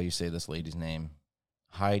clue how you say this lady's name.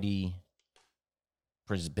 Heidi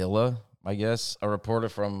Prisbilla, I guess, a reporter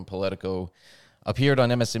from Politico, appeared on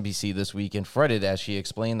MSNBC this week and fretted as she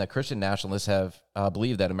explained that Christian nationalists have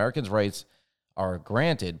believed that Americans' rights are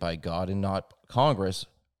granted by God and not Congress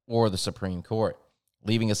or the Supreme Court.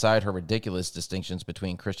 Leaving aside her ridiculous distinctions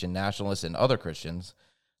between Christian nationalists and other Christians,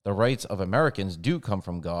 the rights of Americans do come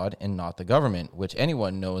from God and not the government, which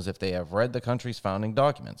anyone knows if they have read the country's founding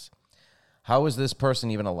documents. How is this person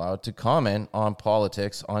even allowed to comment on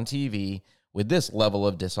politics on TV with this level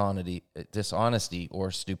of dishonesty or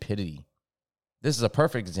stupidity? This is a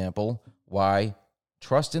perfect example why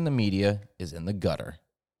trust in the media is in the gutter.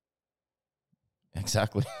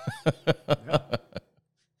 Exactly. Yeah.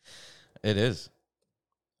 It is.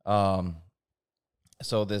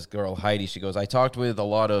 So this girl, Heidi, she goes, I talked with a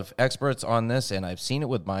lot of experts on this, and I've seen it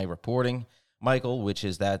with my reporting, Michael, which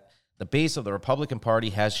is that the base of the Republican Party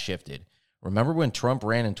has shifted. Remember when Trump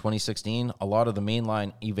ran in 2016? A lot of the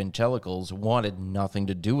mainline evangelicals wanted nothing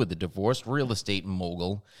to do with the divorced real estate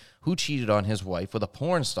mogul who cheated on his wife with a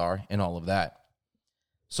porn star and all of that.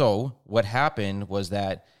 So what happened was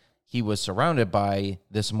that he was surrounded by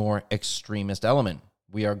this more extremist element.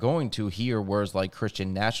 We are going to hear words like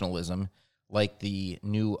Christian nationalism, like the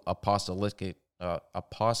new apostolic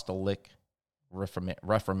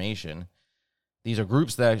reformation. These are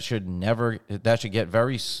groups that should get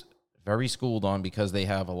very schooled on because they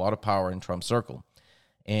have a lot of power in Trump's circle.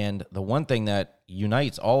 And the one thing that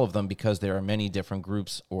unites all of them, because there are many different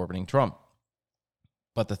groups orbiting Trump,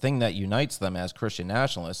 but the thing that unites them as Christian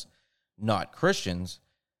nationalists, not Christians,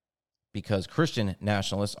 because Christian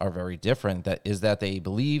nationalists are very different, that is that they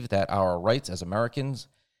believe that our rights as Americans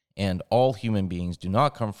and all human beings do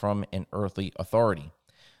not come from an earthly authority.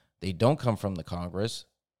 They don't come from the Congress,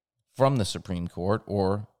 from the Supreme Court,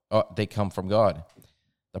 or they come from God.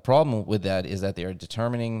 The problem with that is that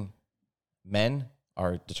men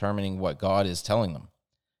are determining what God is telling them.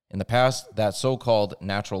 In the past, that so-called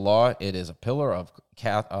natural law, it is a pillar of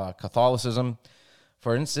Catholicism.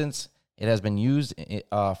 For instance, it has been used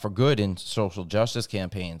for good in social justice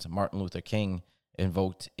campaigns. Martin Luther King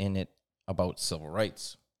invoked in it about civil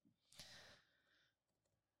rights.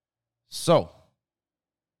 So,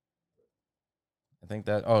 I think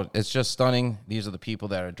that, it's just stunning. These are the people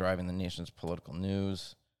that are driving the nation's political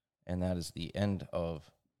news. And that is the end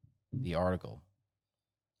of the article.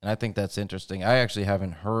 And I think that's interesting. I actually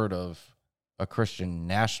haven't heard of a Christian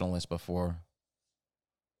nationalist before,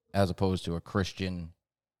 as opposed to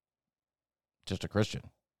just a Christian.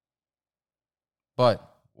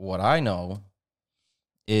 But what I know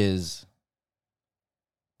is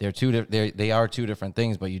they are two different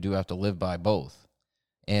things, but you do have to live by both.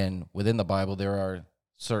 And within the Bible, there are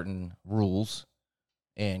certain rules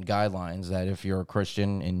and guidelines that if you're a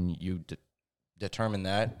Christian and you determine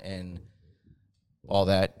that and all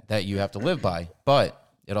that you have to live by. But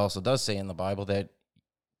it also does say in the Bible that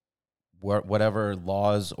whatever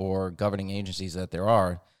laws or governing agencies that there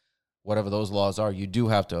are, whatever those laws are, you do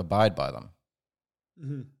have to abide by them.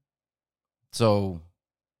 Mm-hmm. So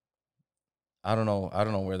I don't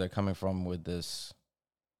know where they're coming from with this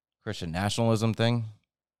Christian nationalism thing.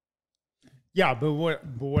 Yeah, but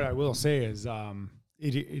what I will say is,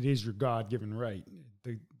 it is your God-given right.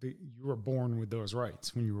 You were born with those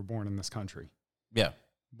rights when you were born in this country. Yeah,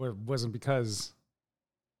 But it wasn't because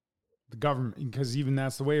the government, because even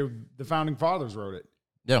that's the way the founding fathers wrote it.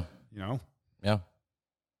 yeah, Yeah.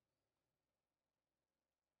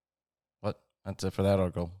 But that's it for that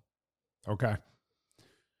article. Okay.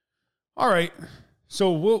 All right.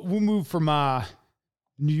 So we'll move from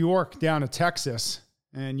New York down to Texas,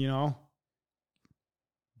 and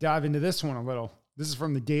dive into this one a little. This is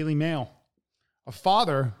from the Daily Mail. A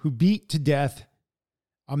father who beat to death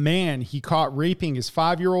a man he caught raping his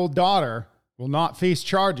 5-year-old daughter will not face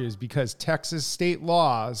charges because Texas state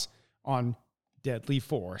laws on deadly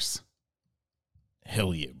force.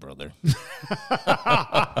 Hell yeah, brother.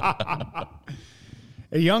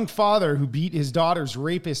 A young father who beat his daughter's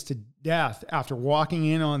rapist to death after walking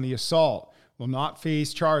in on the assault will not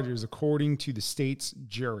face charges according to the state's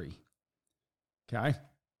jury. Okay.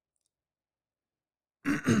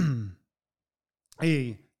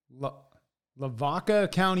 A Lavaca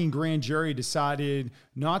County grand jury decided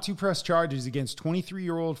not to press charges against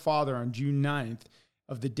 23-year-old father on June 9th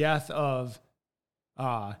of the death of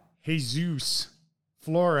Jesus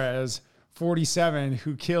Flores, 47,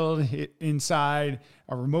 who killed inside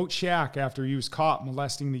a remote shack after he was caught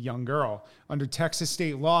molesting the young girl. Under Texas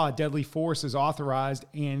state law, deadly force is authorized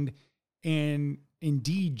and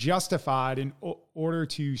indeed justified in order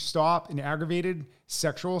to stop an aggravated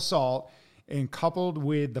sexual assault, and coupled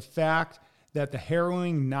with the fact that the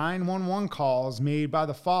harrowing 911 calls made by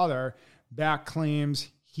the father back claims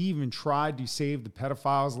he even tried to save the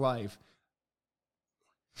pedophile's life.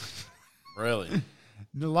 Really?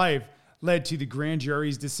 The life led to the grand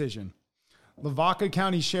jury's decision. Lavaca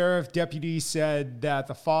County Sheriff deputy said that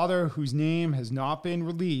the father, whose name has not been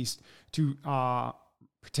released to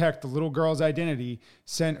protect the little girl's identity,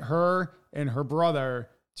 sent her and her brother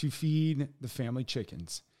to feed the family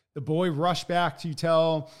chickens. The boy rushed back to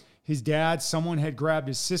tell his dad someone had grabbed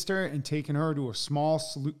his sister and taken her to a small,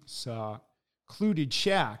 secluded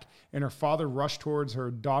shack, and her father rushed towards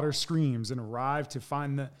her daughter's screams and arrived to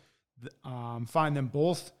find them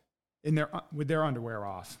both with their underwear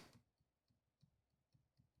off.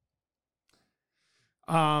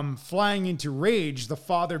 Flying into rage, the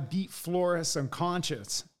father beat Flores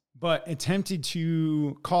unconscious, but attempted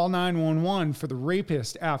to call 911 for the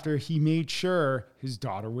rapist after he made sure his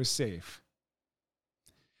daughter was safe.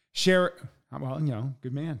 Good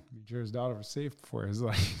man. Made sure his daughter was safe before his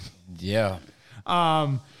life. Yeah.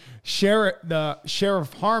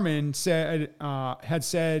 Sheriff Harmon had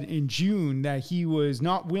said in June that he was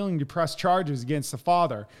not willing to press charges against the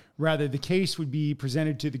father. Rather, the case would be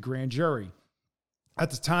presented to the grand jury.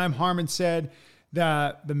 At the time, Harmon said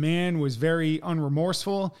that the man was very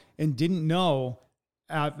unremorseful and didn't know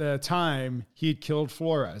at the time he had killed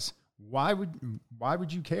Flores. Why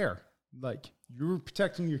would you care? Like, you were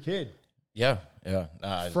protecting your kid. Yeah.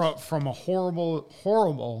 From a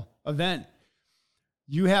horrible event.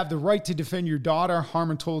 You have the right to defend your daughter,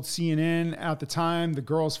 Harmon told CNN. At the time, the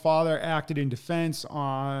girl's father acted in defense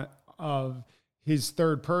of his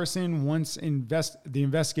third person. Once the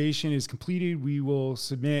investigation is completed, we will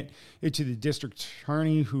submit it to the district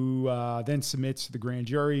attorney, who then submits to the grand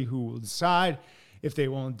jury, who will decide if they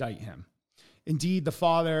will indict him. Indeed, the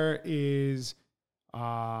father is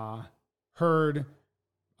heard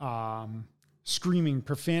screaming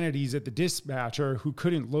profanities at the dispatcher, who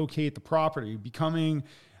couldn't locate the property. Becoming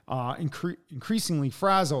increasingly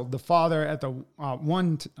frazzled, the father at the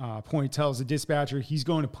one point tells the dispatcher he's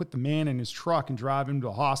going to put the man in his truck and drive him to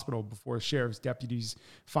the hospital before sheriff's deputies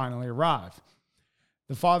finally arrive.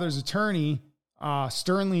 The father's attorney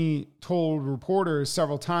sternly told reporters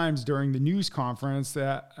several times during the news conference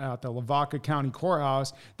that at the Lavaca County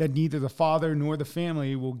Courthouse that neither the father nor the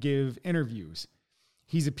family will give interviews.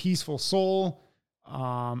 He's a peaceful soul.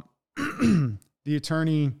 The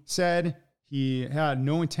attorney said he had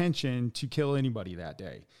no intention to kill anybody that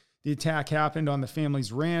day. The attack happened on the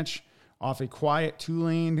family's ranch off a quiet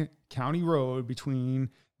 2-lane county road between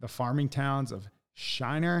the farming towns of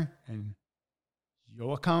Shiner and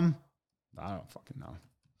Yoakum. I don't fucking know.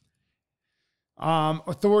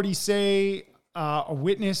 Authorities say A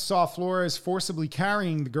witness saw Flores forcibly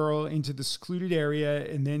carrying the girl into the secluded area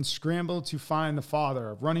and then scrambled to find the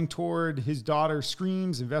father. Running toward his daughter's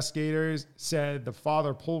screams, investigators said the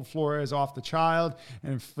father pulled Flores off the child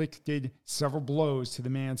and inflicted several blows to the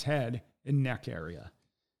man's head and neck area.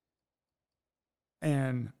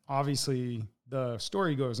 And obviously, the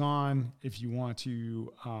story goes on if you want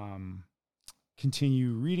to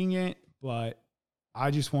continue reading it, but I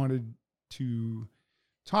just wanted to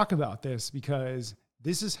talk about this because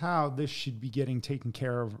this is how this should be getting taken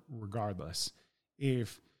care of regardless.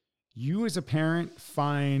 If you as a parent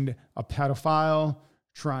find a pedophile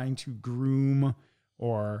trying to groom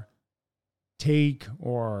or take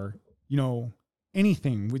or,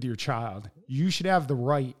 anything with your child, you should have the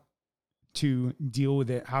right to deal with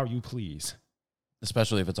it how you please.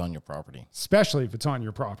 Especially if it's on your property. Especially if it's on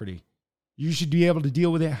your property. You should be able to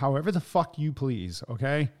deal with it however the fuck you please,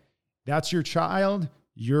 okay? That's your child.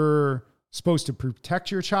 You're supposed to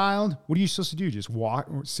protect your child. What are you supposed to do? Just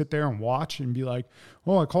sit there and watch and be like,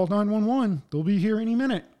 oh, I called 911. They'll be here any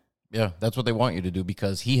minute. Yeah, that's what they want you to do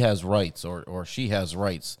because he has rights or she has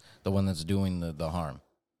rights, the one that's doing the harm.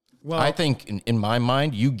 Well, I think in my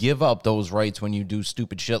mind, you give up those rights when you do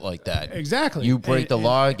stupid shit like that. Exactly. You break the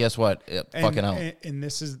law, guess what? Fucking out. And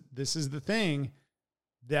this is the thing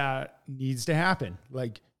that needs to happen.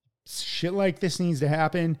 Like, shit like this needs to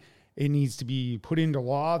happen. It needs to be put into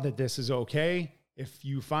law that this is okay. If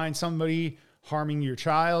you find somebody harming your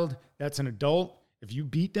child, that's an adult. If you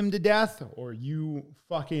beat them to death or you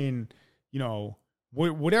fucking,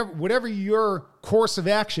 whatever your course of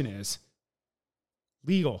action is,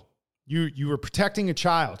 legal. You were protecting a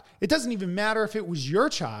child. It doesn't even matter if it was your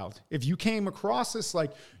child. If you came across this,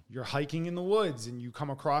 like you're hiking in the woods and you come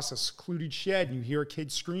across a secluded shed and you hear a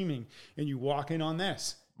kid screaming and you walk in on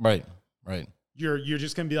this. Right. You're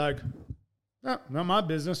just going to be like, oh, not my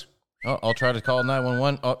business. Oh, I'll try to call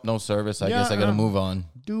 911. Oh, no service. I guess I got to move on.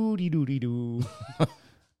 Doody.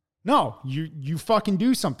 No, you fucking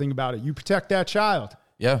do something about it. You protect that child.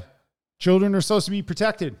 Yeah. Children are supposed to be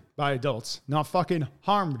protected by adults, not fucking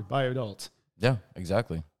harmed by adults. Yeah,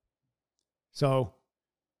 exactly. So,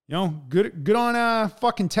 good on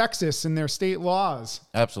fucking Texas and their state laws.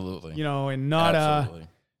 Absolutely. And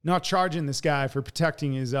not charging this guy for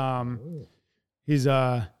protecting his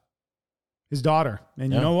daughter.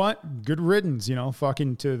 And you know what? Good riddance,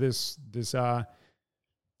 fucking to this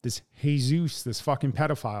Jesus, this fucking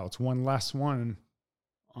pedophile. It's one less one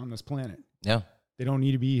on this planet. Yeah. They don't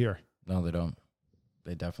need to be here. No, they don't.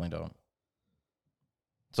 They definitely don't.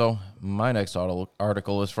 So my next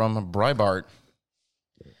article is from Breitbart.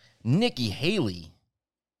 Nikki Haley,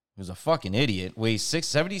 who's a fucking idiot, weighs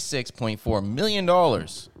 $76.4 million.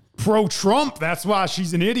 Pro-Trump, that's why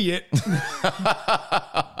she's an idiot.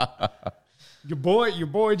 Your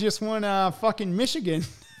boy just won fucking Michigan.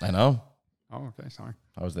 I know. Oh, okay, sorry.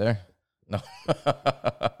 I was there. No.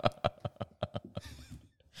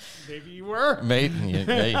 Maybe you were. Maybe,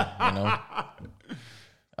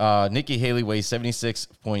 Nikki Haley weighs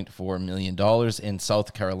 $76.4 million in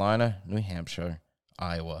South Carolina, New Hampshire,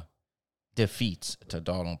 Iowa. Defeats to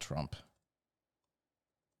Donald Trump.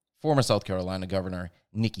 Former South Carolina Governor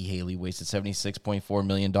Nikki Haley wasted $76.4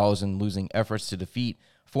 million in losing efforts to defeat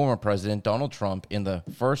former President Donald Trump in the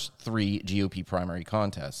first three GOP primary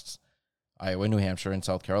contests, Iowa, New Hampshire, and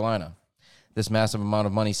South Carolina. This massive amount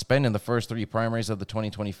of money spent in the first three primaries of the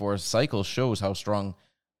 2024 cycle shows how strong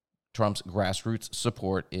Trump's grassroots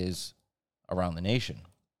support is around the nation.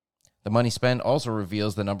 The money spent also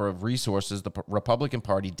reveals the number of resources the Republican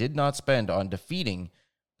Party did not spend on defeating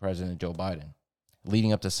President Joe Biden.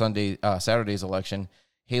 Leading up to Saturday's election,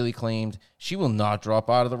 Haley claimed she will not drop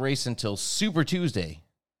out of the race until Super Tuesday,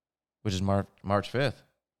 which is March 5th.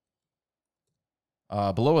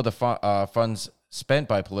 Below are the funds spent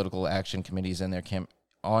by political action committees and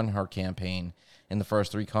on her campaign in the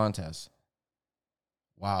first three contests.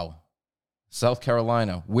 Wow. South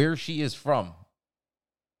Carolina, where she is from,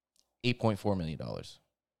 $8.4 million.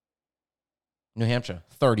 New Hampshire,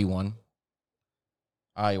 31.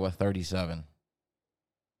 Iowa, 37.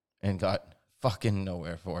 And got fucking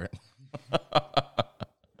nowhere for it.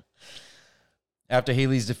 After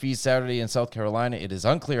Haley's defeat Saturday in South Carolina, it is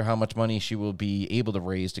unclear how much money she will be able to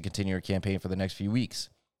raise to continue her campaign for the next few weeks.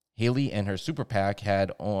 Haley and her super PAC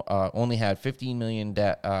had only had $15 million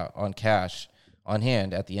on cash on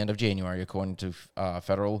hand at the end of January, according to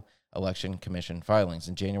Federal Election Commission filings.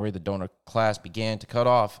 In January, the donor class began to cut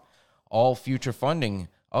off all future funding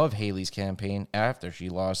of Haley's campaign after she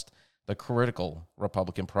lost the critical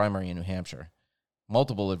Republican primary in New Hampshire.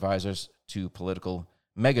 Multiple advisors to political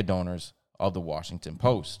mega donors of the Washington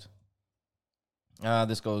Post.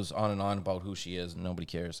 This goes on and on about who she is, and nobody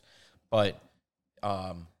cares. But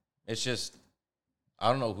it's just,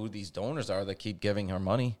 I don't know who these donors are that keep giving her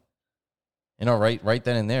money. You know, right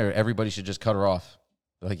then and there, everybody should just cut her off.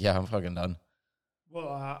 Like, yeah, I'm fucking done.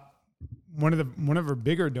 Well, one of her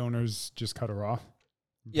bigger donors just cut her off.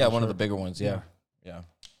 Yeah, one of the bigger ones. Yeah.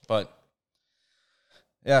 But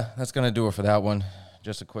yeah, that's gonna do it for that one.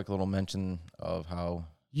 Just a quick little mention of how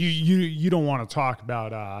you don't want to talk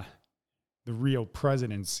about the real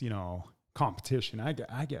president's competition. I get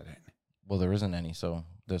it. Well, there isn't any, so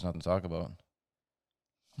there's nothing to talk about.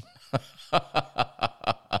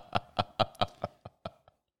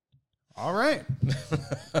 All right.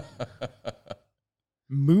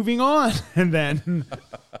 Moving on, and then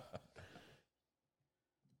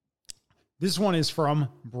this one is from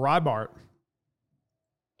Breitbart.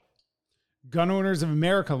 Gun Owners of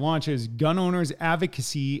America launches Gun Owners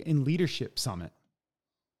Advocacy and Leadership Summit.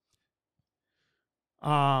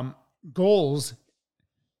 Goals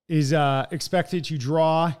is expected to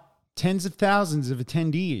draw tens of thousands of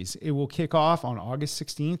attendees. It will kick off on August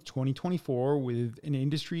 16th, 2024, with an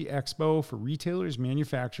industry expo for retailers,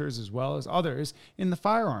 manufacturers, as well as others in the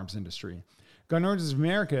firearms industry. Gun Owners of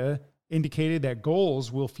America indicated that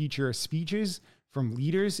Goals will feature speeches from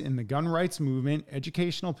leaders in the gun rights movement,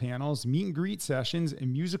 educational panels, meet and greet sessions,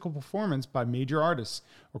 and musical performance by major artists,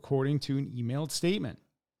 according to an emailed statement.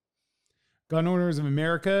 Gun Owners of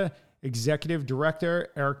America Executive Director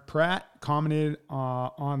Eric Pratt commented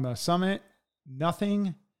on the summit,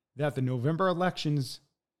 nothing that the November elections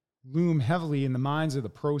loom heavily in the minds of the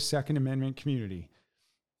pro-Second Amendment community.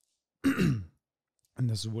 And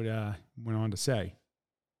this is what went on to say.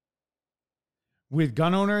 With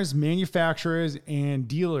gun owners, manufacturers, and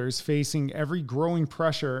dealers facing every growing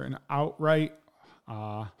pressure and outright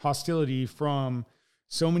hostility from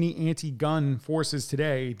so many anti-gun forces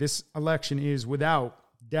today, this election is without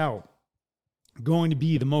doubt going to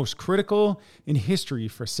be the most critical in history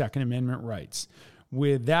for Second Amendment rights.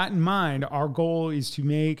 With that in mind, our goal is to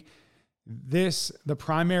make this the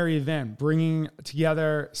primary event, bringing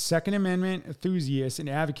together Second Amendment enthusiasts and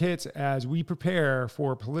advocates as we prepare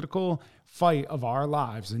for a political fight of our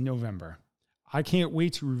lives in November. I can't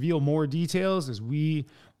wait to reveal more details as we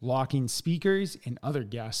lock in speakers and other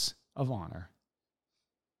guests of honor.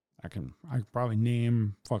 I could probably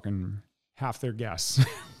name fucking half their guests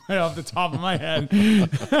right off the top of my head.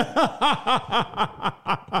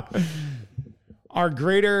 Our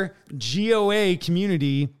greater GOA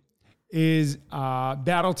community is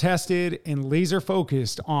battle-tested and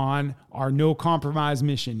laser-focused on our no-compromise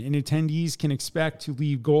mission, and attendees can expect to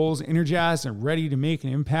leave Goals energized and ready to make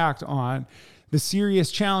an impact on the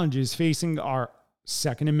serious challenges facing our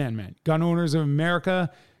Second Amendment. Gun Owners of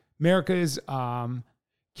America's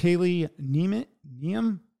Kaylee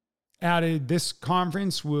Neum added, this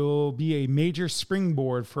conference will be a major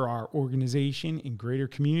springboard for our organization and greater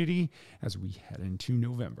community as we head into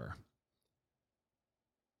November.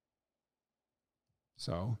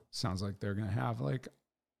 So sounds like they're going to have like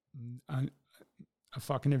a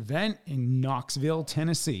fucking event in Knoxville,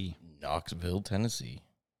 Tennessee. Knoxville, Tennessee.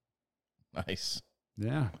 Nice.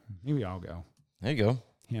 Yeah, maybe I'll go. There you go.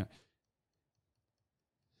 Yeah.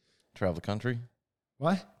 Travel the country.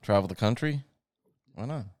 What? Travel the country. Why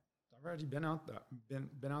not? I've already been out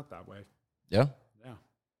that way. Yeah. Yeah.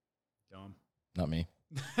 Dumb. Not me.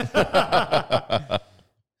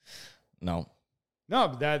 No. No,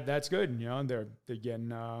 but that's good. You know, they're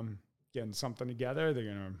getting something together. They're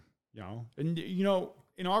gonna, and in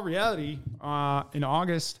all reality, in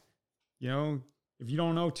August, if you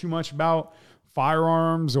don't know too much about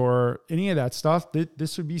firearms or any of that stuff,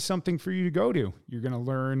 this would be something for you to go to. You're gonna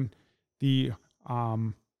learn the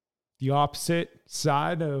opposite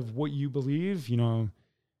side of what you believe.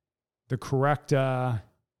 The correct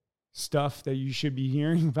stuff that you should be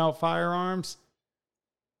hearing about firearms.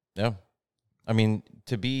 Yeah. I mean,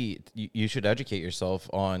 you should educate yourself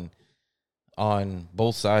on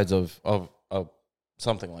both sides of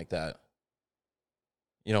something like that.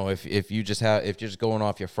 If you're just going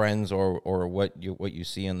off your friends or what you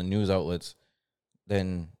see in the news outlets,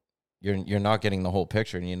 then you're not getting the whole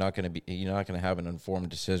picture, and you're not going to have an informed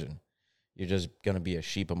decision. You're just going to be a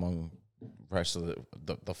sheep among the rest of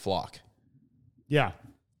the flock. Yeah.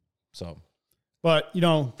 So. But,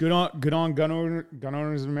 good on gun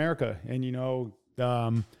owners in America. And,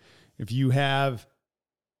 if you have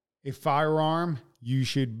a firearm, you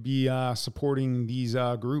should be supporting these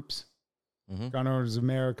groups. Mm-hmm. Gun Owners of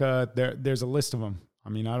America, there's a list of them. I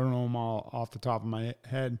mean, I don't know them all off the top of my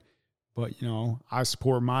head, but, I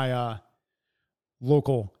support my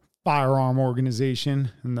local firearm organization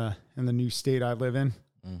in the new state I live in.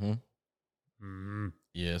 Mm-hmm.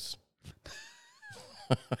 Yes.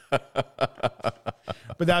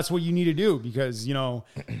 But that's what you need to do because,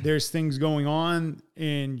 there's things going on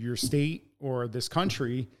in your state or this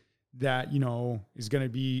country that, is going to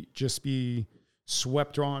be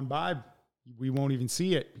swept on by. We won't even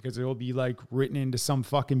see it because it'll be like written into some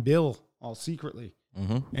fucking bill all secretly.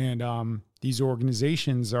 Mm-hmm. And these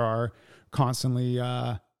organizations are constantly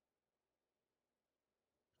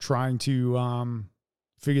trying to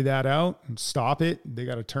figure that out and stop it. They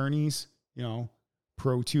got attorneys,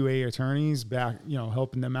 pro 2A attorneys back,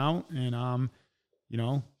 helping them out. And,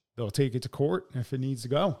 they'll take it to court if it needs to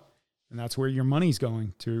go. And that's where your money's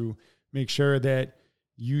going to make sure that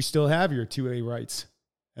you still have your 2A rights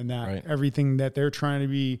and that everything that they're trying to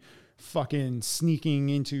be fucking sneaking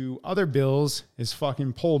into other bills is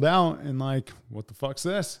fucking pulled out and like, what the fuck's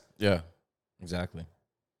this? Yeah, exactly.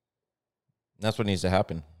 That's what needs to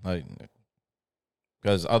happen.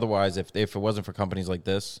 Because otherwise, if it wasn't for companies like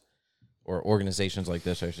this or organizations like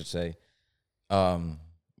this, I should say,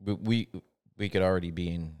 we could already be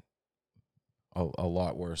in a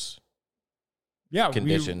lot worse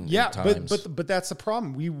condition. But that's the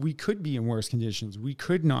problem. We could be in worse conditions. We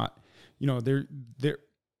could not,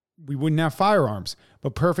 we wouldn't have firearms.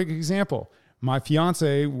 But perfect example, my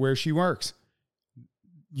fiance, where she works,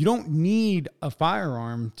 you don't need a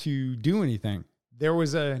firearm to do anything. There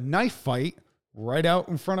was a knife fight right out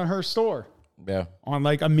in front of her store. Yeah. On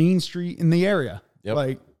like a main street in the area. Yep.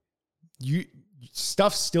 Like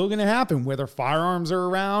stuff's still going to happen, whether firearms are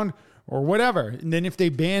around or whatever. And then if they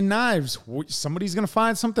ban knives, somebody's going to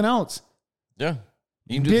find something else. Yeah.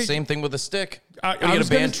 You can do the same thing with a stick. I you going to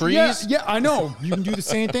ban trees? Yeah, I know. You can do the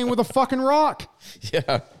same thing with a fucking rock.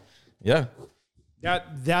 Yeah. Yeah.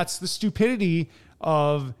 That's the stupidity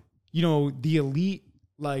of, the elite,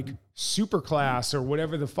 like super class or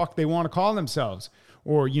whatever the fuck they want to call themselves.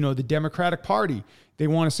 Or, the Democratic Party. They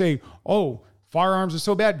want to say, oh, firearms are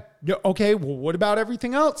so bad. Okay, well, what about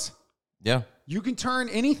everything else? Yeah. You can turn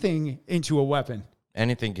anything into a weapon.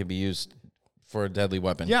 Anything can be used for a deadly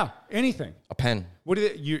weapon. Yeah, anything. A pen. What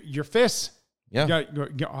is it? Your fists. Yeah. You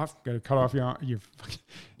got to cut off your yep,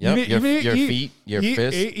 your feet, your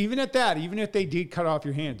fists. Even at that, even if they did cut off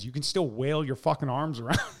your hands, you can still wail your fucking arms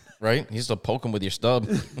around. Right? You still poke them with your stub.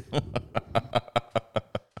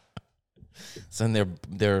 Send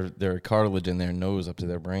their cartilage in their nose up to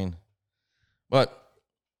their brain. But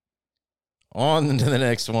on to the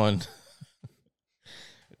next one.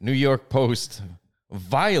 New York Post.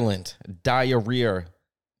 Violent diarrhea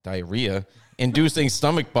inducing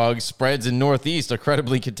stomach bugs spreads in Northeast are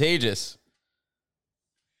credibly contagious.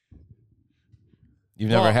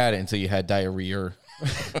 You've never had it until you had diarrhea.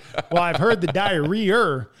 Well, I've heard the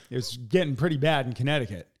diarrhea is getting pretty bad in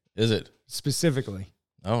Connecticut. Is it? Specifically.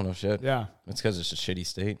 Oh, no shit. Yeah. It's because it's a shitty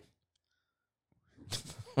state.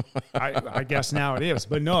 I guess now it is.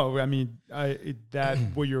 But no, I mean,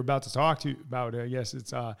 what you're about to talk about, I guess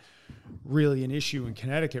it's really an issue in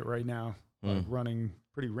Connecticut right now, running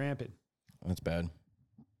pretty rampant. That's bad.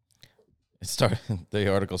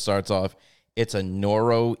 The article starts off, it's a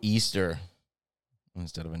noro-Easter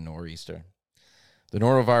instead of a nor'easter. The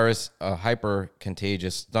norovirus, a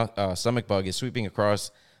hyper-contagious stomach bug, is sweeping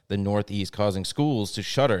across the Northeast, causing schools to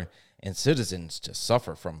shutter and citizens to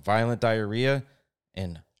suffer from violent diarrhea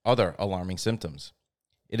and other alarming symptoms.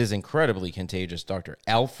 It is incredibly contagious, Dr.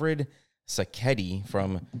 Alfred Sacchetti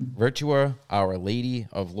from Virtua Our Lady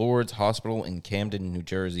of Lourdes Hospital in Camden, New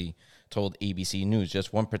Jersey, told ABC News.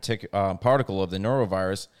 Just one particular particle of the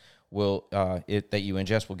norovirus that you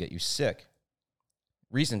ingest will get you sick.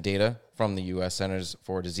 Recent data from the U.S. Centers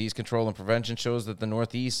for Disease Control and Prevention shows that the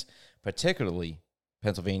Northeast, particularly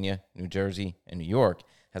Pennsylvania, New Jersey, and New York,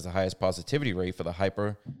 has the highest positivity rate for the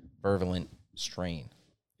hyper-virulent strain.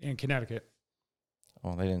 In Connecticut.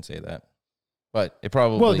 Oh, they didn't say that. But it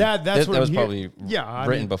probably... Well, that was probably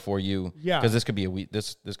written before you. Yeah. Because this could be a week.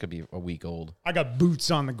 This could be a week old. I got boots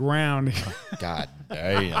on the ground. God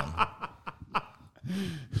damn.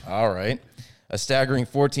 All right. A staggering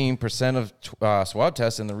 14% of swab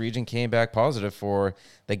tests in the region came back positive for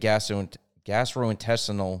the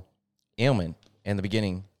gastrointestinal ailment in the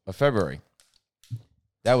beginning of February.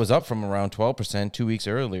 That was up from around 12% 2 weeks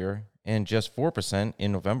earlier and just 4%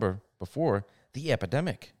 in November before the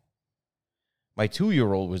epidemic. My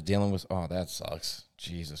 2-year-old was dealing with... Oh, that sucks.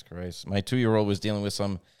 Jesus Christ. My 2-year-old was dealing with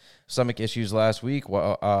some stomach issues last week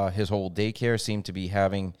while his whole daycare seemed to be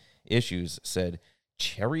having issues, said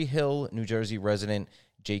Cherry Hill, New Jersey resident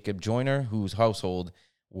Jacob Joyner, whose household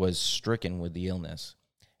was stricken with the illness.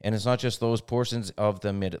 And it's not just those portions of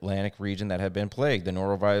the mid-Atlantic region that have been plagued. The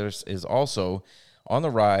norovirus is also on the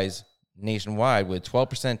rise nationwide, with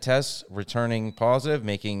 12% tests returning positive,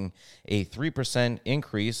 making a 3%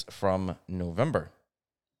 increase from November.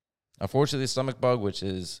 Unfortunately, the stomach bug, which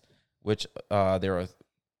there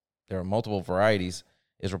are multiple varieties,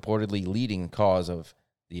 is reportedly leading cause of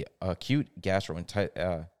the acute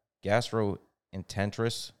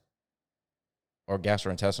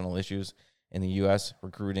gastrointestinal issues in the U.S.,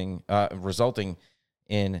 resulting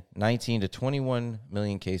in 19 to 21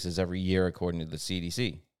 million cases every year, according to the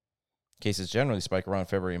CDC. Cases generally spike around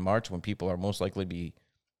February and March, when people are most likely to be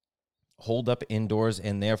holed up indoors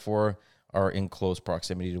and therefore are in close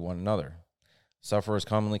proximity to one another. Sufferers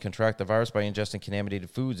commonly contract the virus by ingesting contaminated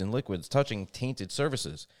foods and liquids, touching tainted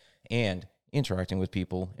surfaces, and interacting with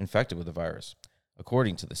people infected with the virus.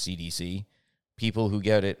 According to the CDC, people who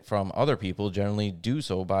get it from other people generally do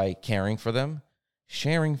so by caring for them,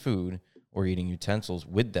 sharing food, or eating utensils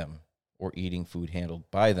with them, or eating food handled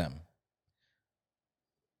by them.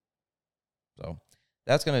 So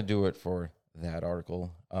that's going to do it for that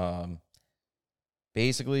article.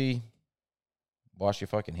 Basically, wash your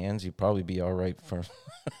fucking hands. You'd probably be all right for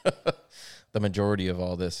the majority of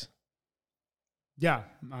all this. Yeah,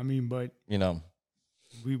 I mean, but we don't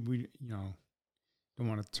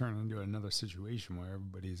want to turn into another situation where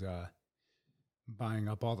everybody's buying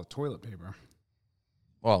up all the toilet paper.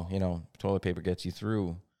 Well, toilet paper gets you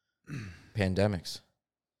through pandemics.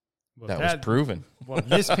 Well, that was proven. Well,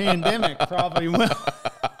 this pandemic probably will.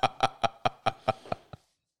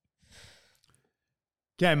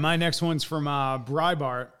 Okay, my next one's from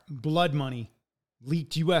Breitbart. Blood money.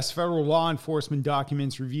 Leaked U.S. federal law enforcement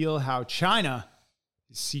documents reveal how China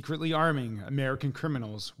is secretly arming American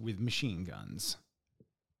criminals with machine guns.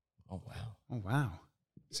 Oh, wow. Oh, wow.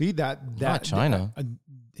 See, that China.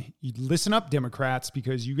 You listen up, Democrats,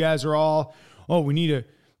 because you guys are all, we need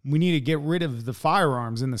to get rid of the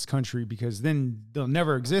firearms in this country because then they'll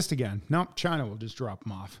never exist again. Nope, China will just drop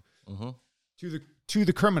them off to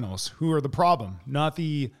the criminals who are the problem, not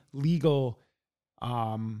the legal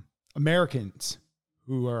Americans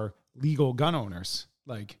who are legal gun owners,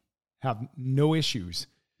 have no issues.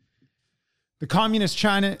 The communist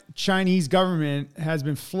Chinese government has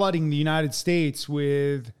been flooding the United States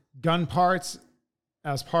with gun parts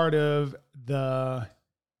as part of the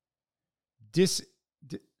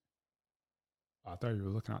I thought you were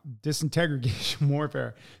looking at disintegration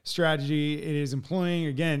warfare strategy it is employing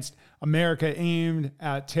against America, aimed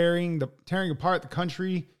at tearing apart the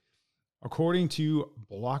country, according to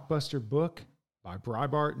blockbuster book by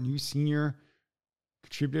Breitbart News senior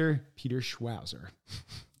contributor Peter Schwauzer.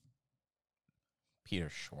 Peter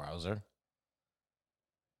Schwauzer.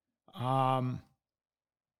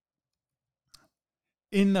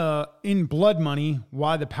 In Blood Money,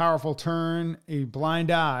 Why the Powerful Turn a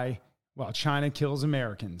Blind Eye While China Kills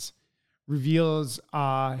Americans, reveals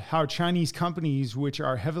how Chinese companies, which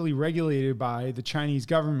are heavily regulated by the Chinese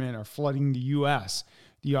government, are flooding the U.S.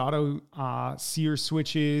 The auto sear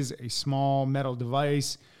switches, a small metal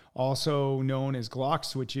device, also known as Glock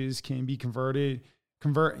switches, can be convert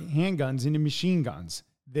handguns into machine guns.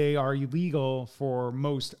 They are illegal for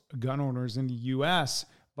most gun owners in the U.S.,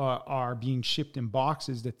 but are being shipped in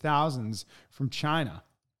boxes to thousands from China.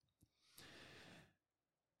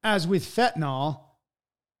 As with fentanyl,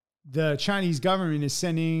 the Chinese government is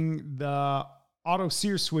sending the auto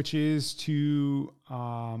sear switches to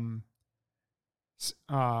for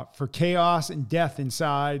chaos and death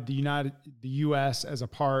inside the U.S. as a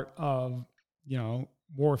part of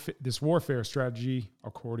this warfare strategy,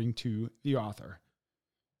 according to the author.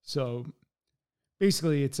 So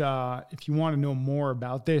basically, it's if you want to know more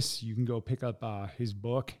about this, you can go pick up his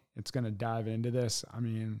book. It's going to dive into this. I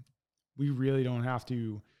mean, we really don't have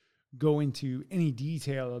to go into any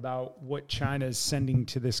detail about what China is sending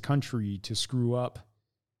to this country to screw up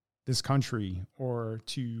this country or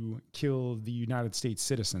to kill the United States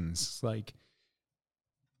citizens. I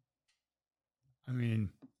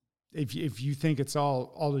mean, if you think it's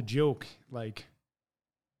all a joke,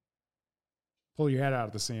 pull your head out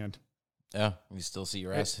of the sand. Yeah, you still see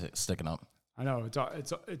your ass sticking up. I know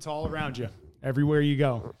it's all around you, everywhere you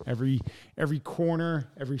go, every corner,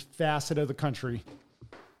 every facet of the country.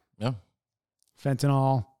 Yeah,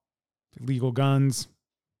 fentanyl, illegal guns.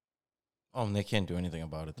 Oh, and they can't do anything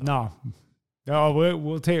about it, though. No,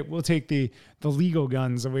 we'll take the legal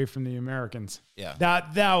guns away from the Americans. Yeah,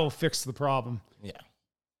 that will fix the problem. Yeah,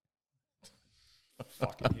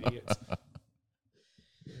 fucking idiots.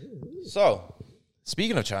 So,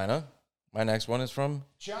 speaking of China, my next one is from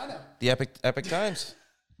China. The Epic Times.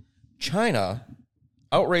 China.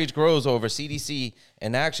 Outrage grows over CDC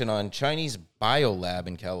inaction on Chinese biolab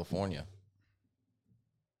in California.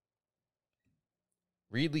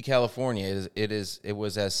 Reedley, California. It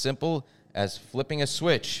was as simple as flipping a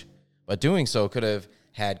switch, but doing so could have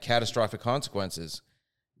had catastrophic consequences.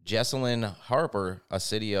 Jesselyn Harper, a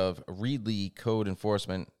city of Reedley code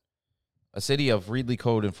enforcement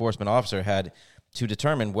officer, had to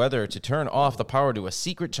determine whether to turn off the power to a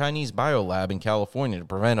secret Chinese biolab in California to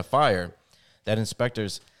prevent a fire that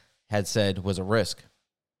inspectors had said was a risk.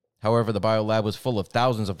 However, the biolab was full of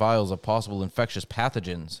thousands of vials of possible infectious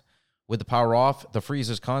pathogens. With the power off, the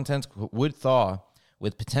freezer's contents would thaw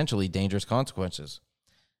with potentially dangerous consequences.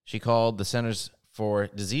 She called the Centers for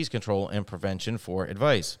Disease Control and Prevention for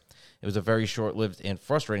advice. It was a very short-lived and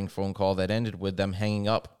frustrating phone call that ended with them hanging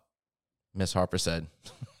up, Miss Harper said.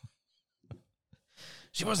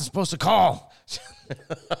 She wasn't supposed to call.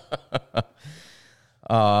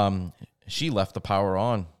 She left the power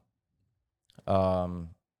on.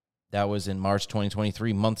 That was in March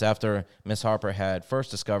 2023, months after Miss Harper had first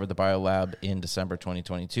discovered the biolab in December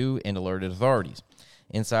 2022 and alerted authorities.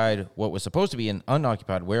 Inside what was supposed to be an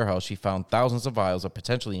unoccupied warehouse, she found thousands of vials of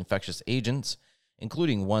potentially infectious agents,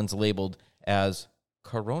 including ones labeled as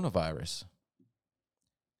coronavirus,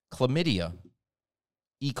 chlamydia,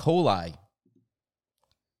 E. coli,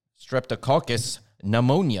 streptococcus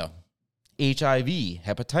pneumonia, HIV,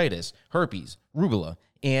 hepatitis, herpes, rubella,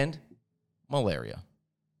 and malaria.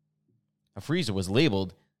 A freezer was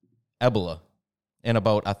labeled Ebola, and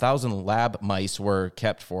about 1,000 lab mice were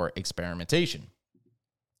kept for experimentation.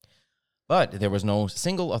 But there was no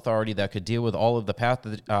single authority that could deal with all of the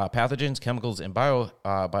pathogens, chemicals, and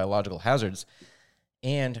biological hazards,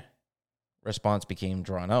 and response became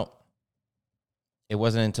drawn out. It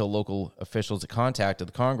wasn't until local officials contacted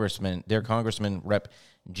their congressman, Rep.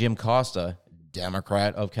 Jim Costa,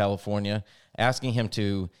 Democrat of California, asking him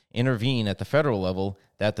to intervene at the federal level,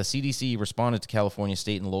 that the CDC responded to California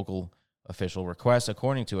state and local official requests,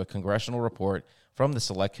 according to a congressional report from the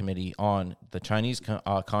Select Committee on the Chinese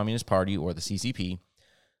Communist Party, or the CCP,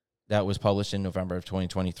 that was published in November of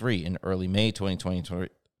 2023. In early May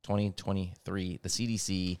 2023, the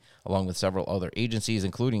CDC, along with several other agencies,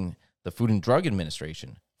 including the Food and Drug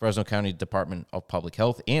Administration, Fresno County Department of Public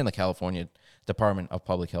Health, and the California Department of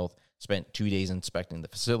Public Health, spent 2 days inspecting the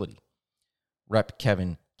facility. Rep.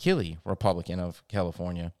 Kevin Kiley, Republican of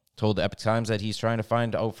California, told the Epic Times that he's trying to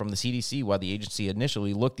find out from the CDC why the agency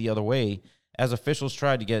initially looked the other way as officials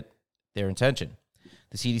tried to get their attention.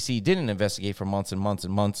 The CDC didn't investigate for months and months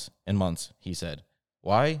and months and months, he said.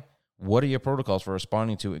 Why? What are your protocols for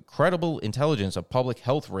responding to incredible intelligence of public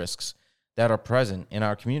health risks that are present in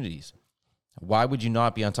our communities? Why would you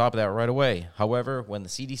not be on top of that right away? However, when the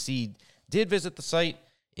CDC did visit the site,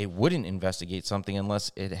 it wouldn't investigate something unless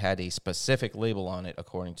it had a specific label on it,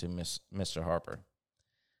 according to Mr. Harper.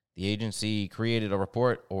 The agency created a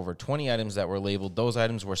report over 20 items that were labeled. Those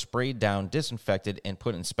items were sprayed down, disinfected, and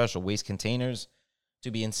put in special waste containers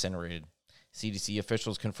to be incinerated. CDC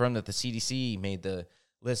officials confirmed that the CDC made the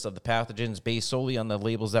list of the pathogens based solely on the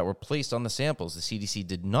labels that were placed on the samples. The CDC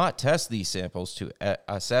did not test these samples to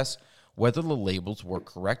assess whether the labels were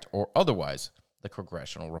correct or otherwise, the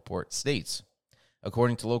congressional report states.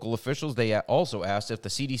 According to local officials, they also asked if the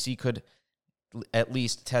CDC could at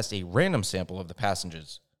least test a random sample of the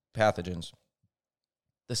pathogens. The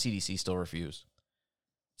CDC still refused.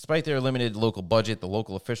 Despite their limited local budget, the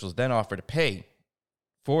local officials then offered to pay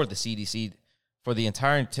for the CDC for the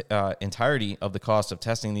entirety of the cost of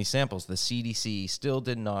testing these samples. The CDC still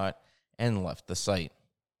did not and left the site.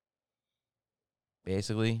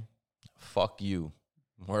 Basically, fuck you.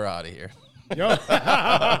 We're out of here.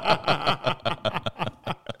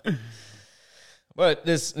 But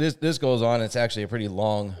this goes on. It's actually a pretty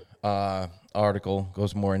long article.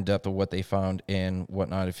 Goes more in depth of what they found and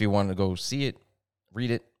whatnot. If you want to go see it,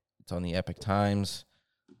 read it. It's on the Epic Times.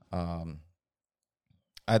 I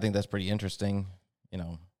think that's pretty interesting. You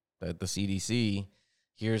know, that the CDC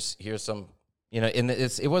here's some. You know, and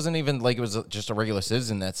it wasn't even like it was just a regular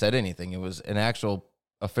citizen that said anything. It was an actual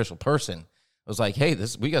official person. It was like, hey,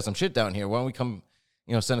 we got some shit down here. Why don't we come,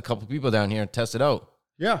 send a couple people down here and test it out?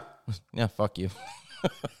 Yeah. Yeah, fuck you.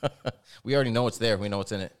 We already know it's there. We know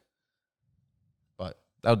what's in it. But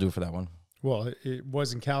that'll do for that one. Well, it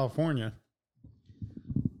was in California.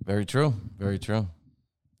 Very true. Very true.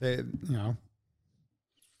 They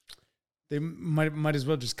might as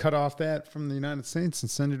well just cut off that from the United States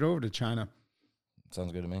and send it over to China.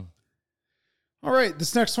 Sounds good to me. All right,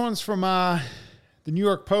 this next one's from the New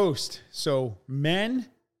York Post. So, men,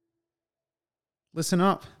 listen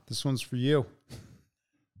up. This one's for you.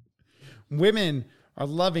 Women are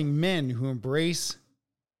loving men who embrace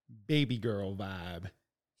baby girl vibe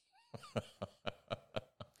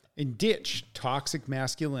and ditch toxic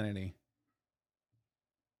masculinity.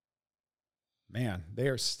 Man, they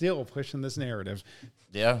are still pushing this narrative.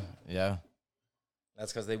 Yeah.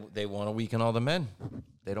 That's because they want to weaken all the men.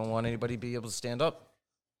 They don't want anybody to be able to stand up.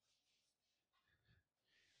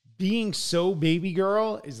 Being so baby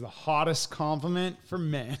girl is the hottest compliment for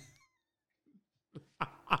men.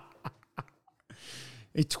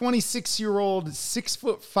 A 26-year-old,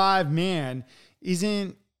 6'5" man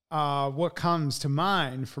isn't what comes to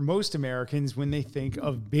mind for most Americans when they think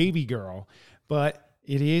of baby girl, but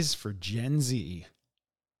it is for Gen Z.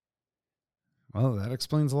 Well, that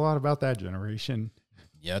explains a lot about that generation.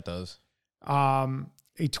 Yeah, it does.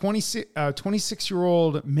 A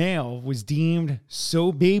 26-year-old male was deemed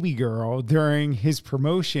so baby girl during his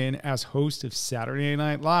promotion as host of Saturday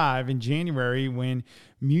Night Live in January when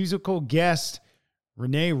musical guest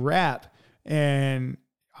Renee Rapp and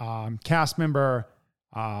cast member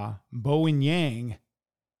Bowen Yang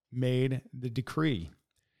made the decree.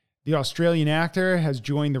 The Australian actor has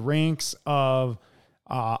joined the ranks of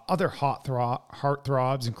other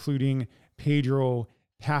heartthrobs, including Pedro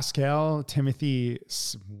Pascal, Timothy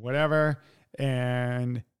whatever,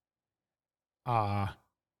 and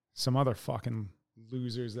some other fucking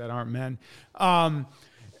losers that aren't men.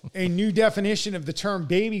 A new definition of the term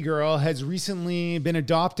baby girl has recently been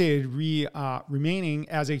adopted, remaining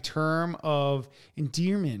as a term of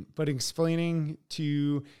endearment, but explaining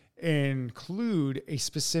to include a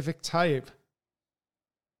specific type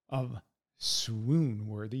of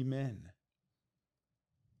swoon-worthy men.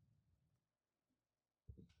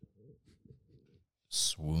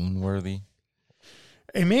 Swoon-worthy?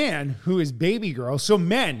 A man who is baby girl. So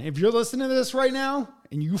men, if you're listening to this right now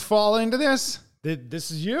and you fall into this, this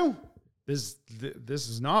is you. This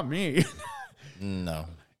is not me. No.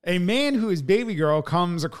 A man who is baby girl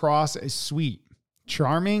comes across as sweet,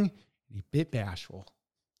 charming, and a bit bashful.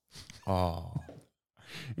 Oh.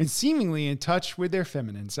 And seemingly in touch with their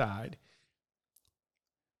feminine side.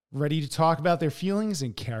 Ready to talk about their feelings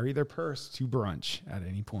and carry their purse to brunch at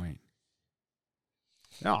any point.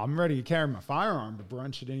 No, I'm ready to carry my firearm to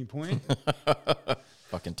brunch at any point.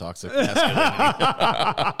 Fucking toxic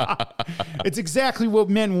masculinity. It's exactly what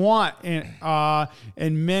men want,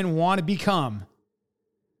 and men want to become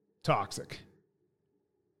toxic.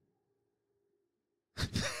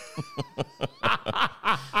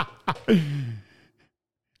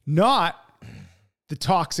 Not the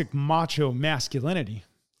toxic macho masculinity.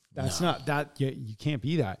 That's not that. You can't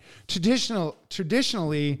be that.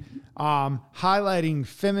 Traditionally, highlighting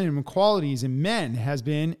feminine qualities in men has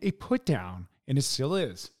been a put down, and it still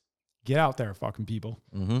is. Get out there, fucking people.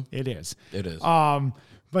 Mm-hmm. It is. It is.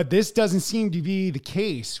 But this doesn't seem to be the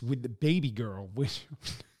case with the baby girl, which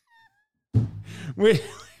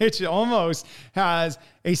almost has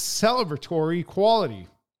a celebratory quality.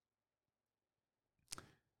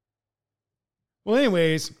 Well,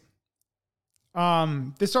 anyways.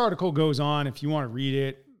 This article goes on, if you want to read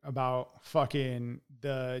it, about fucking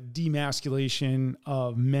the demasculation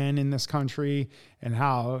of men in this country and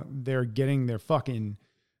how they're getting their fucking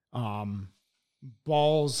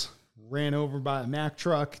balls ran over by a Mack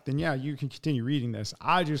truck, then yeah, you can continue reading this.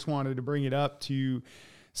 I just wanted to bring it up to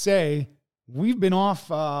say we've been off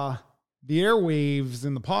the airwaves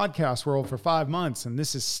in the podcast world for 5 months, and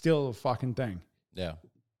this is still a fucking thing. Yeah.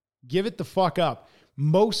 Give it the fuck up.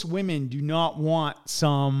 Most women do not want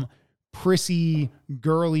some prissy,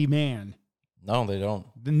 girly man. No, they don't.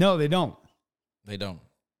 No, they don't. They don't.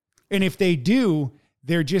 And if they do,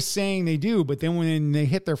 they're just saying they do. But then when they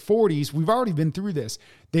hit their 40s, we've already been through this.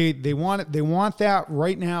 They want it. They want that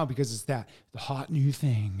right now because it's the hot new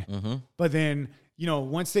thing. Mm-hmm. But then,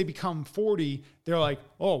 once they become 40, they're like,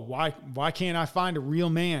 oh, why can't I find a real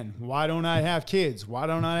man? Why don't I have kids? Why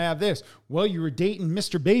don't I have this? Well, you were dating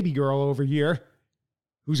Mr. Baby Girl over here,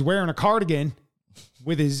 who's wearing a cardigan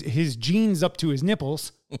with his jeans up to his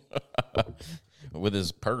nipples. With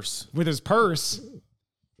his purse. With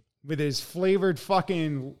his flavored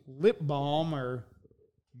fucking lip balm or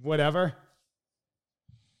whatever.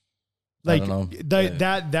 Like,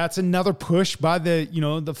 that's another push by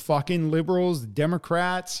the fucking liberals, the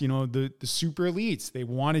Democrats, the super elites. They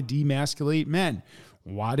want to demasculate men.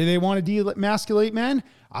 Why do they want to demasculate men?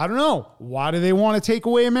 I don't know. Why do they want to take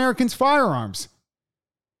away Americans' firearms?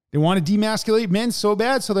 They want to demasculate men so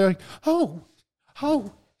bad, so they're like, oh,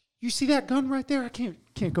 you see that gun right there? I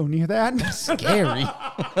can't go near that. That's scary.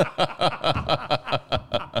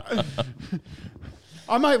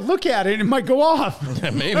 I might look at it and it might go off.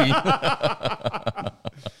 Maybe.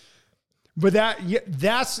 But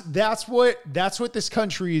that's what this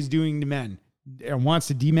country is doing to men. It wants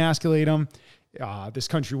to demasculate them. This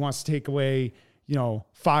country wants to take away,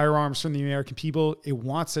 firearms from the American people. It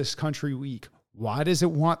wants this country weak. Why does it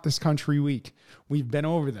want this country weak? We've been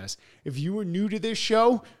over this. If you were new to this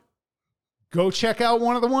show, go check out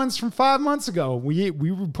one of the ones from 5 months ago. We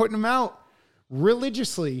were putting them out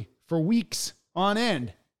religiously for weeks on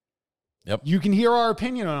end. Yep. You can hear our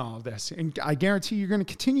opinion on all of this. And I guarantee you're going to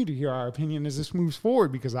continue to hear our opinion as this moves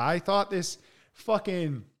forward, because I thought this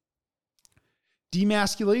fucking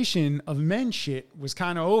demasculation of men shit was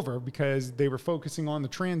kind of over because they were focusing on the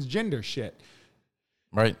transgender shit.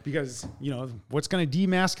 Right. Because, what's going to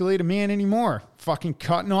demasculate a man anymore? Fucking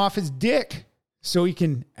cutting off his dick so he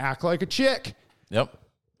can act like a chick. Yep.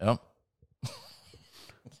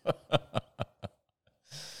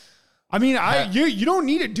 I mean, you don't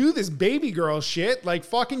need to do this baby girl shit. Like,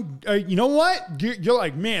 fucking, you know what? You're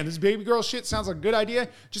like, man, this baby girl shit sounds like a good idea.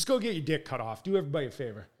 Just go get your dick cut off. Do everybody a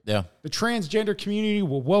favor. Yeah. The transgender community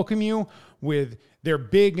will welcome you with their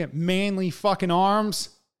big, manly fucking arms.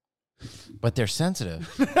 But they're sensitive.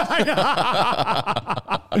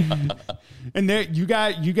 And you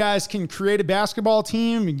guys can create a basketball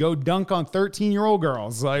team and go dunk on 13-year-old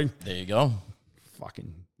girls. Like, there you go.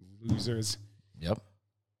 Fucking losers. Yep.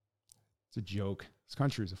 It's a joke. This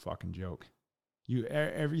country is a fucking joke.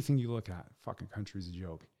 Everything you look at, fucking country is a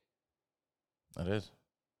joke. It is.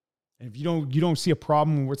 And if you don't see a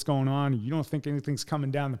problem with what's going on, you don't think anything's coming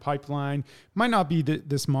down the pipeline, it might not be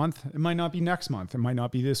this month. It might not be next month. It might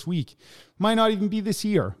not be this week. It might not even be this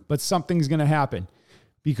year. But something's going to happen,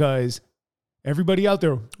 because everybody out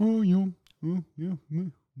there, World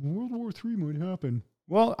War III might happen.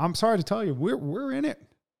 Well, I'm sorry to tell you, we're in it.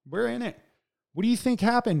 We're in it. What do you think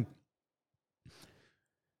happened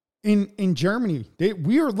in Germany?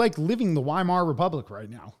 We are like living the Weimar Republic right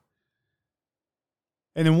now.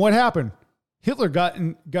 And then what happened? Hitler got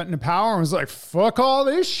into power and was like, fuck all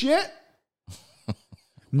this shit.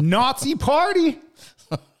 Nazi party.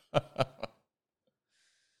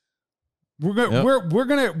 We're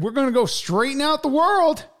gonna go straighten out the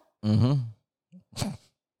world. Mm-hmm.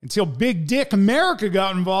 Until Big Dick America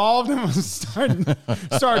got involved and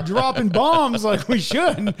started dropping bombs like we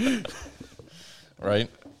should. Right.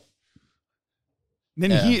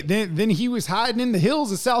 Then he was hiding in the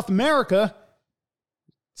hills of South America.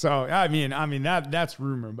 So I mean that's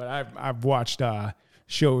rumor, but I've watched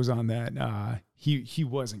shows on that. He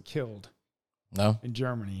wasn't killed. No. In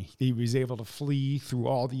Germany, he was able to flee through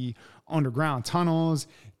all the underground tunnels,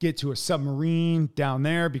 get to a submarine down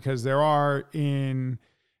there, because there are in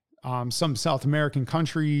some South American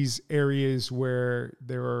countries areas where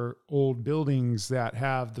there are old buildings that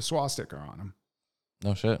have the swastika on them.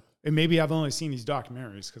 No shit. And maybe I've only seen these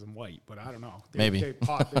documentaries because I'm white, but I don't know. They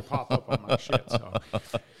pop up on my shit. So,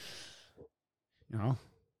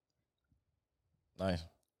 Nice.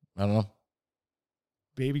 I don't know.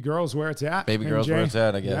 Baby girl's where it's at. Baby girl's where it's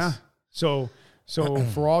at, I guess. Yeah. So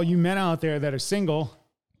for all you men out there that are single,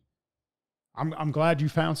 I'm glad you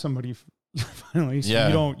found somebody finally.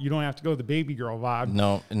 So you don't have to go the baby girl vibe.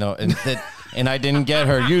 No, and I didn't get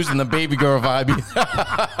her using the baby girl vibe.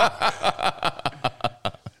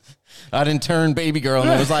 I didn't turn baby girl,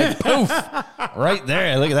 and it was like poof, right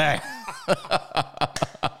there. Look at that.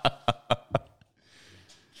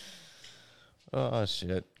 Oh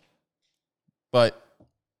shit! But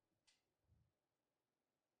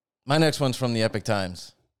my next one's from the Epic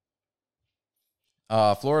Times.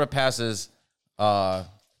 Florida passes law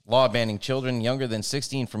banning children younger than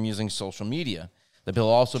 16 from using social media. The bill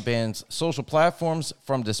also bans social platforms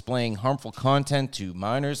from displaying harmful content to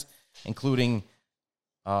minors, including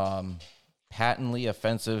patently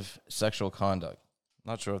offensive sexual conduct.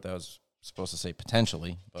 Not sure if that was supposed to say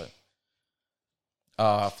potentially, but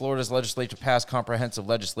Florida's legislature passed comprehensive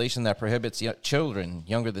legislation that prohibits children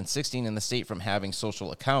younger than 16 in the state from having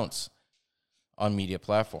social accounts on media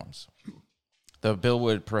platforms. The bill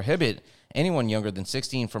would prohibit anyone younger than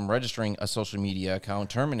 16 from registering a social media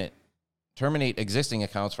account, terminate existing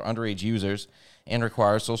accounts for underage users, and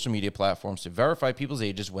require social media platforms to verify people's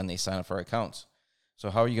ages when they sign up for accounts. So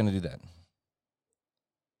how are you going to do that?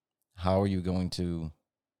 How are you going to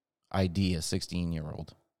ID a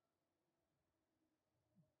 16-year-old?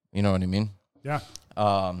 You know what I mean? Yeah.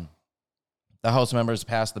 The House members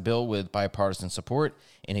passed the bill with bipartisan support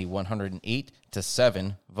in a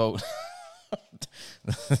 108-7 vote.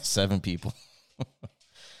 7 people.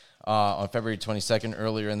 On February 22nd,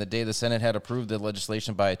 earlier in the day, the Senate had approved the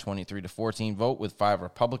legislation by a 23-14 vote, with 5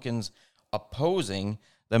 Republicans opposing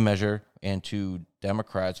the measure and 2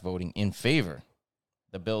 Democrats voting in favor.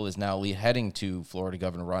 The bill is now heading to Florida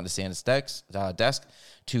Governor Ron DeSantis' desk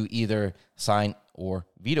to either sign or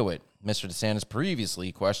veto it. Mr. DeSantis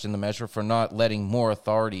previously questioned the measure for not letting more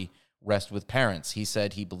authority rest with parents. He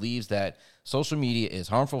said he believes that social media is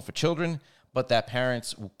harmful for children, but that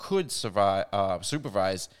parents could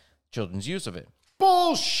supervise children's use of it.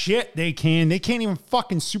 Bullshit, they can. They can't even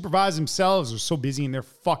fucking supervise themselves. They're so busy in their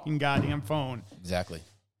fucking goddamn phone. Exactly.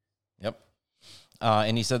 Yep.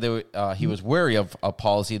 And he said he was wary of a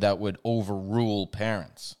policy that would overrule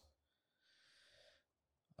parents.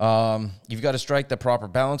 You've got to strike the proper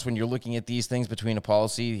balance when you're looking at these things between a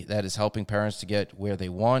policy that is helping parents to get where they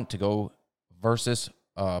want to go versus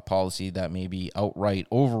a policy that may be outright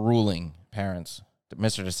overruling parents.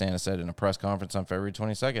 Mr. DeSantis said in a press conference on February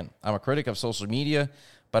 22nd, I'm a critic of social media,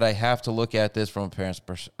 but I have to look at this from a parent's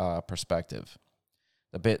perspective.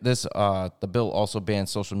 The bill also bans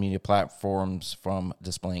social media platforms from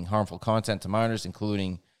displaying harmful content to minors,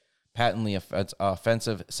 including patently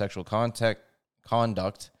offensive sexual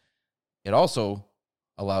conduct. It also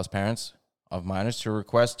allows parents of minors to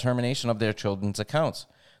request termination of their children's accounts.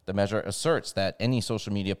 The measure asserts that any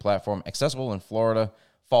social media platform accessible in Florida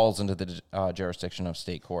falls into the jurisdiction of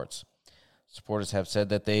state courts. Supporters have said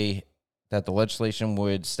that the legislation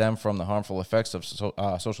would stem from the harmful effects of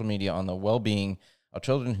social media on the well-being of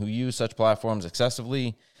children who use such platforms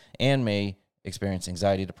excessively and may experience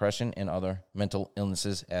anxiety, depression, and other mental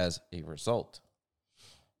illnesses as a result.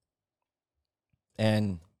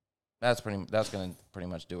 And that's going to pretty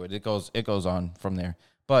much do it. It goes on from there,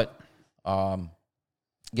 but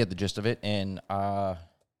get the gist of it. And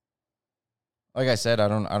like I said, I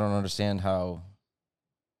don't understand how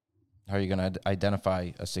you're going to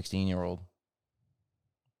identify a 16-year-old.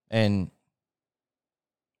 And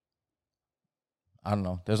I don't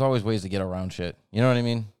know. There's always ways to get around shit. You know what I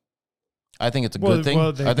mean? I think it's a good thing.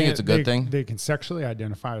 I think it's a good thing. They can sexually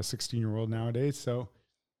identify a 16-year-old nowadays, so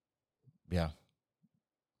yeah.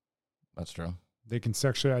 That's true. They can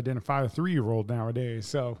sexually identify a 3-year-old nowadays,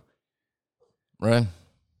 so right.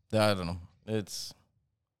 I don't know. It's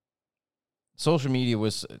social media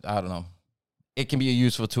I don't know. It can be a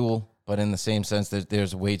useful tool, but in the same sense that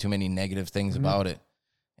there's way too many negative things about it.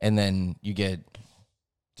 And then you get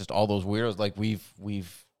just all those weirdos like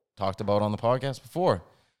we've talked about on the podcast before.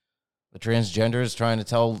 The transgenders trying to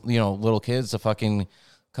tell, little kids to fucking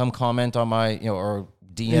come comment on my, or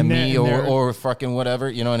DM me or fucking whatever,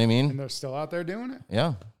 you know what I mean? And they're still out there doing it?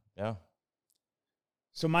 Yeah. Yeah.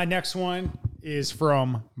 So my next one is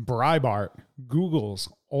from Breitbart.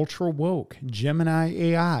 Google's ultra woke Gemini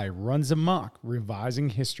AI runs amok, revising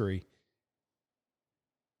history.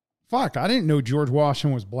 Fuck, I didn't know George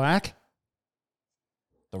Washington was black.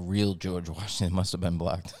 The real George Washington must have been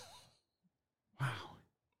black. Wow.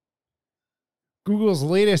 Google's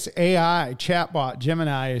latest AI chatbot,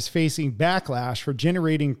 Gemini, is facing backlash for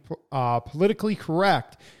generating politically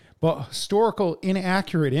correct but historical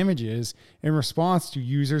inaccurate images in response to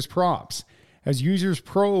users' prompts. As users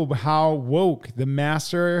probe how woke the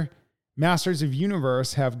Masters of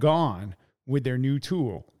Universe have gone with their new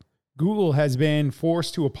tool, Google has been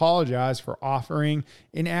forced to apologize for offering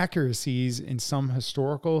inaccuracies in some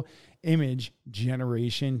historical image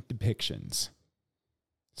generation depictions.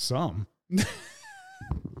 Some. The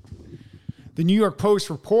New York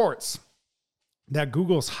Post reports that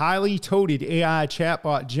Google's highly touted AI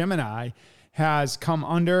chatbot Gemini has come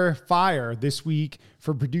under fire this week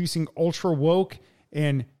for producing ultra woke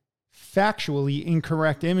and factually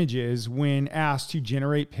incorrect images when asked to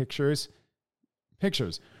generate pictures.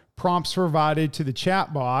 Prompts provided to the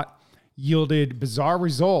chatbot yielded bizarre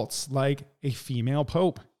results like a female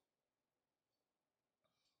pope.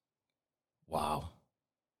 Wow.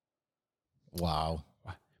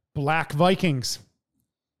 Black Vikings.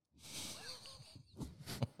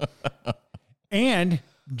 And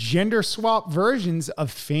gender swap versions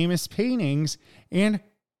of famous paintings and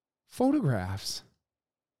photographs.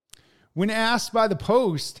 When asked by the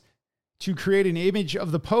Post to create an image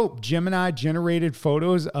of the Pope, Gemini generated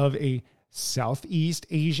photos of a Southeast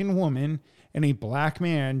Asian woman and a black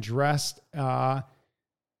man dressed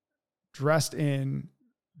in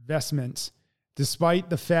vestments, despite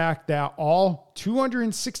the fact that all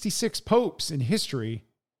 266 popes in history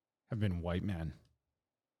have been white men.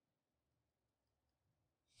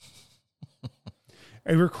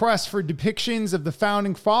 A request for depictions of the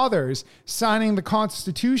founding fathers signing the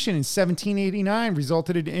Constitution in 1789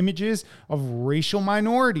 resulted in images of racial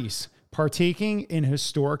minorities partaking in a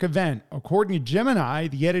historic event. According to Gemini,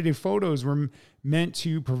 the edited photos were meant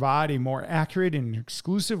to provide a more accurate and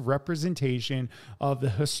exclusive representation of the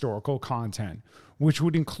historical content, which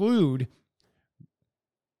would include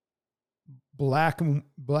black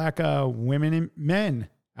women and men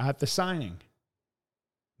at the signing,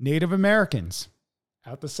 Native Americans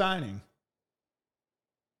at the signing.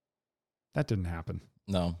 That didn't happen.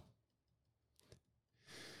 No.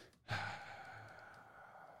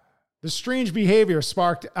 The strange behavior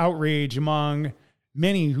sparked outrage among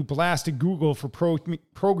many who blasted Google for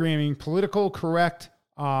programming political correct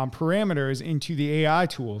parameters into the AI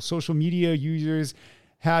tool. Social media users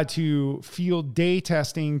had a field day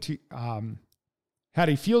testing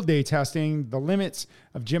the limits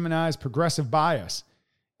of Gemini's progressive bias,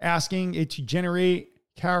 asking it to generate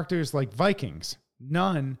characters like Vikings,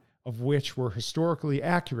 none of which were historically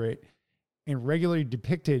accurate, and regularly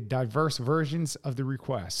depicted diverse versions of the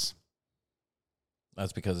requests.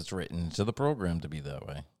 That's because it's written into the program to be that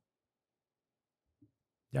way.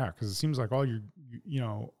 Yeah, because it seems like all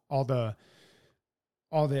the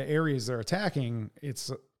areas they're attacking, it's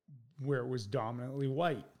where it was dominantly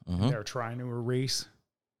white. Mm-hmm. They're trying to erase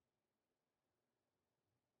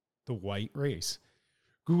the white race.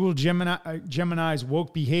 Google Gemini's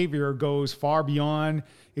woke behavior goes far beyond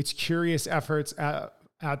its curious efforts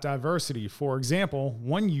at diversity. For example,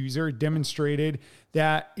 one user demonstrated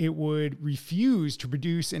that it would refuse to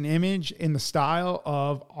produce an image in the style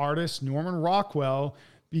of artist Norman Rockwell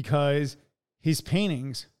because his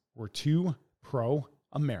paintings were too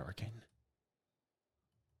pro-American.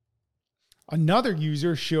 Another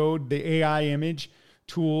user showed the AI image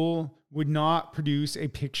tool would not produce a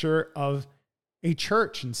picture of a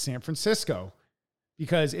church in San Francisco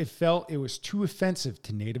because it felt it was too offensive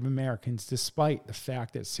to Native Americans, despite the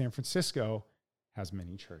fact that San Francisco has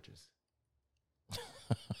many churches.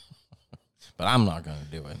 But I'm not going to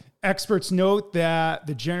do it. Experts note that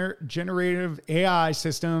the generative AI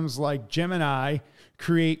systems like Gemini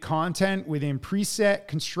create content within preset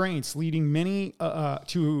constraints, leading many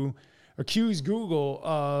to accuse Google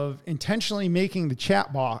of intentionally making the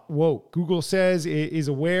chatbot woke. Google says it is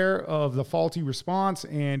aware of the faulty response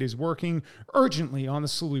and is working urgently on the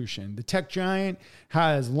solution. The tech giant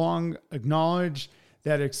has long acknowledged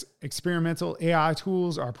that experimental AI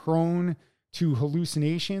tools are prone to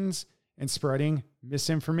hallucinations and spreading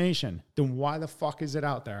misinformation. Then why the fuck is it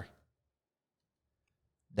out there?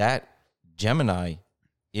 That Gemini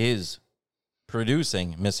is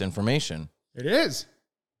producing misinformation. It is.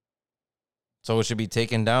 So it should be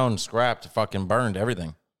taken down, scrapped, fucking burned,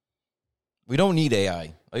 everything. We don't need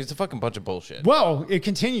AI. Like, it's a fucking bunch of bullshit. Well, it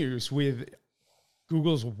continues with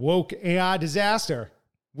Google's woke AI disaster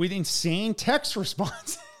with insane text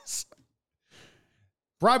responses.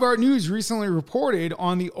 Breitbart News recently reported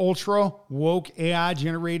on the ultra woke AI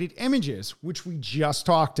generated images, which we just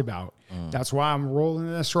talked about. That's why I'm rolling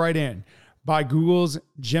this right in. By Google's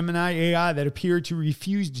Gemini AI that appeared to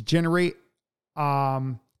refuse to generate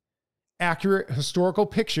accurate historical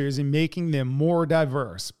pictures and making them more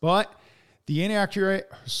diverse. But the inaccurate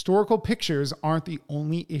historical pictures aren't the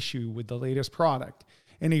only issue with the latest product.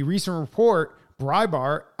 In a recent report,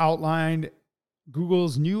 Breitbart outlined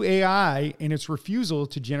Google's new AI and its refusal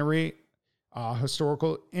to generate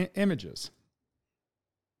historical images.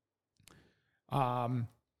 When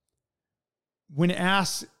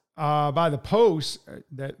asked by the Post,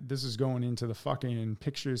 that this is going into the fucking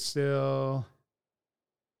pictures still.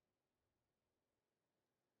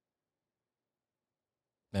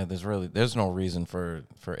 Yeah, there's no reason for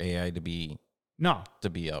AI to be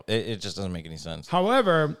up. It just doesn't make any sense.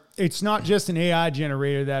 However, it's not just an AI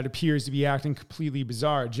generator that appears to be acting completely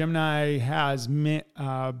bizarre. Gemini has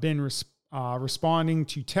been responding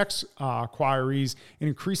to text queries in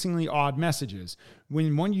increasingly odd messages.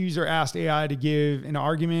 When one user asked AI to give an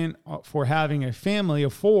argument for having a family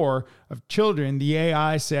of 4 of children, the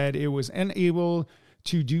AI said it was unable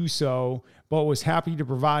to do so, but was happy to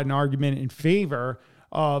provide an argument in favor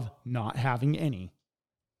of not having any.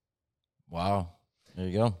 Wow. There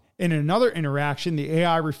you go. In another interaction, the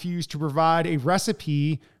AI refused to provide a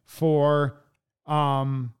recipe for a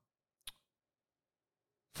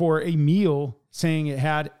meal, saying it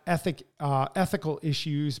had ethical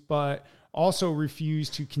issues, but also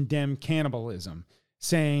refused to condemn cannibalism,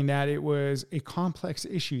 saying that it was a complex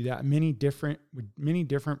issue that with many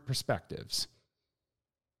different perspectives.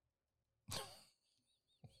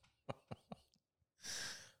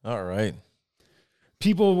 All right.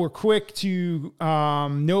 People were quick to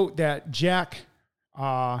note that Jack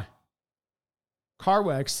Carwex,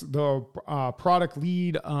 the product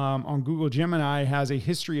lead on Google Gemini, has a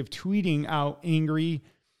history of tweeting out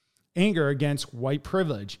anger against white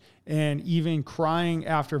privilege and even crying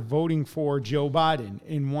after voting for Joe Biden.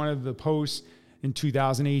 In one of the posts in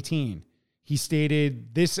 2018, he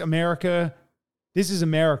stated, "This is America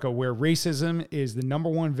where racism is the number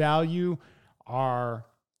one value our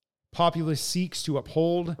populace seeks to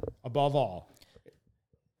uphold above all."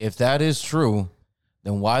 If that is true,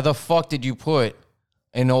 then why the fuck did you put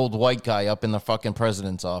an old white guy up in the fucking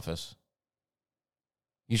president's office?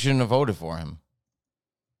 You shouldn't have voted for him.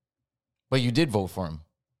 But you did vote for him.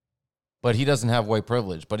 But he doesn't have white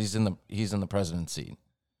privilege, but he's in the president's seat.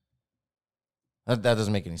 That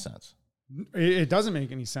doesn't make any sense. It doesn't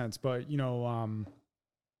make any sense, but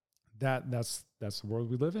that's the world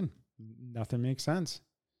we live in. Nothing makes sense.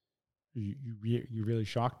 You really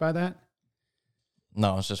shocked by that?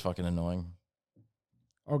 No, it's just fucking annoying.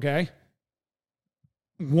 Okay.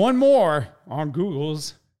 One more on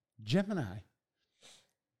Google's Gemini.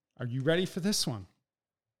 Are you ready for this one?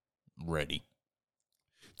 Ready.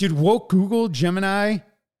 Did woke Google's Gemini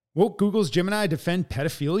defend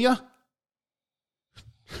pedophilia?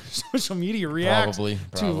 Social media reacts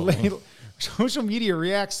Probably. Social media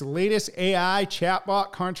reacts to latest AI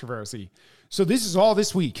chatbot controversy. So this is all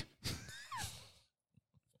this week.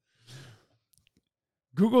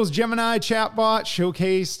 Google's Gemini chatbot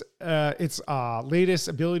showcased its latest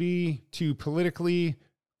ability to politically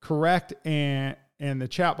correct, and the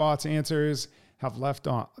chatbot's answers have left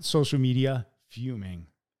on social media fuming.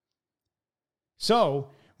 So,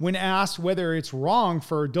 when asked whether it's wrong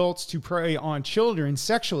for adults to prey on children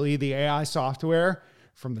sexually, the AI software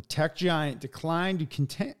from the tech giant declined to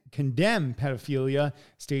condemn pedophilia,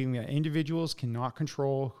 stating that individuals cannot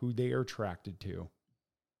control who they are attracted to.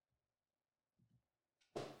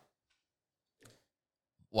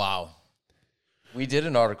 Wow. We did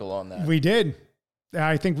an article on that. We did.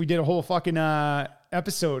 I think we did a whole fucking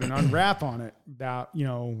episode and unwrap on it about,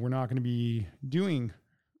 we're not going to be doing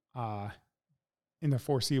in the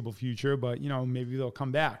foreseeable future, but, maybe they'll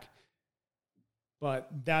come back. But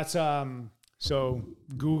that's, so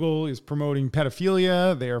Google is promoting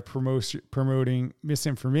pedophilia. They are promoting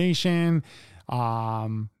misinformation.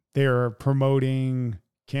 They're promoting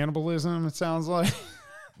cannibalism, it sounds like.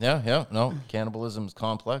 Yeah. No, cannibalism is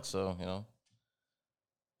complex, so,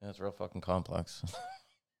 it's real fucking complex.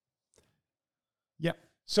 Yeah.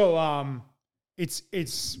 So,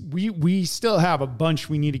 we still have a bunch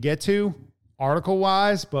we need to get to article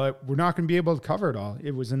wise, but we're not going to be able to cover it all.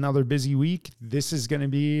 It was another busy week. This is going to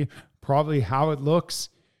be probably how it looks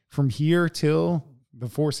from here till the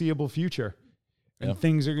foreseeable future. And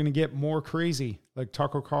things are going to get more crazy. Like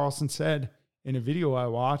Tucker Carlson said in a video I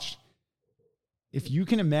watched, if you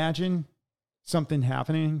can imagine something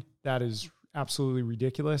happening that is absolutely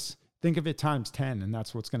ridiculous, think of it times 10, and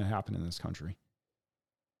that's what's going to happen in this country.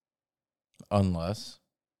 Unless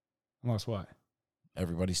what?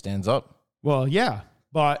 Everybody stands up. Well, yeah,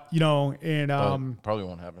 but probably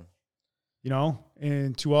won't happen.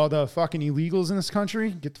 And to all the fucking illegals in this country,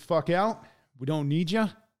 get the fuck out. We don't need you.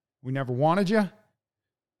 We never wanted you.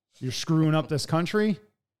 You're screwing up this country.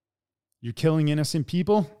 You're killing innocent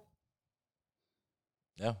people.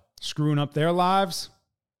 Yeah. Screwing up their lives.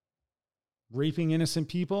 Raping innocent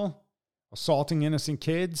people. Assaulting innocent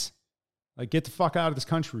kids. Like, get the fuck out of this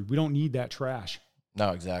country. We don't need that trash. No,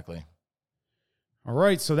 exactly. All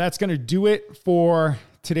right, so that's going to do it for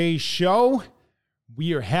today's show.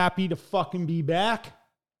 We are happy to fucking be back. I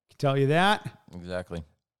can tell you that. Exactly.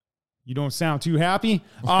 You don't sound too happy.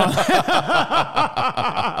 I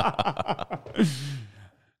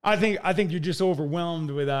think you're just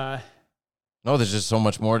overwhelmed with No, there's just so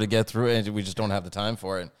much more to get through, and we just don't have the time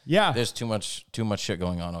for it. Yeah. There's too much shit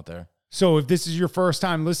going on out there. So if this is your first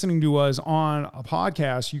time listening to us on a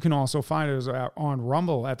podcast, you can also find us on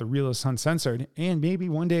Rumble at The Realists Uncensored, and maybe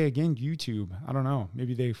one day again, YouTube. I don't know.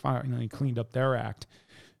 Maybe they finally cleaned up their act,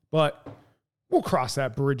 but we'll cross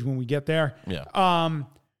that bridge when we get there. Yeah.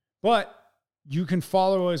 But you can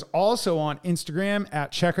follow us also on Instagram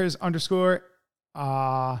at checkers _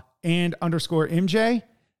 and _ MJ.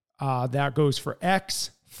 That goes for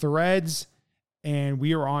X, Threads, and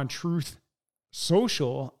we are on Truth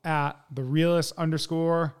Social at the Realist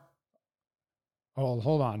 _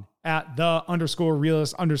 hold on, at the _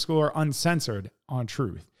 Realist _ Uncensored on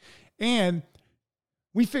Truth. And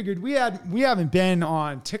we figured we haven't been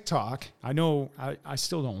on TikTok. I know I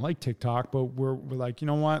still don't like TikTok, but we're like, you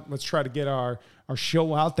know what? Let's try to get our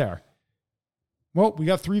show out there. Well, we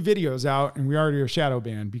got 3 videos out, and we already are shadow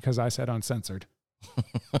banned because I said uncensored.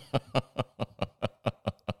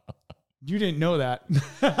 You didn't know that.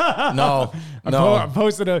 No. I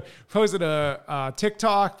posted a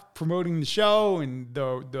TikTok promoting the show and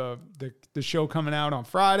the show coming out on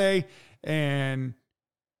Friday, and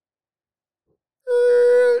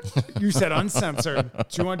you said uncensored,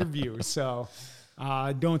 200 views. So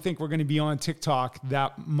I don't think we're going to be on TikTok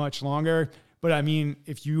that much longer. But I mean,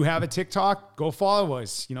 if you have a TikTok, go follow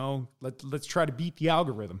us. Let's try to beat the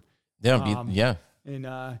algorithm. Yeah.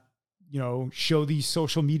 And show these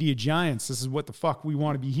social media giants, this is what the fuck we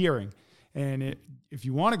want to be hearing. And if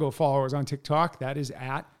you want to go follow us on TikTok, that is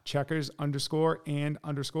at checkers _ and _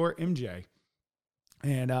 MJ.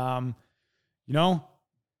 And you know,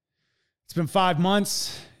 it's been 5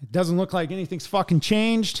 months. It doesn't look like anything's fucking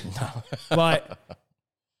changed. But,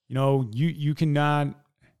 you know, you can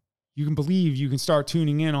believe you can start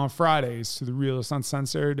tuning in on Fridays to the Realists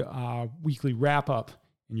Uncensored weekly wrap up.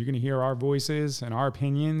 And you're going to hear our voices and our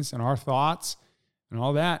opinions and our thoughts and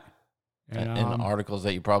all that. And articles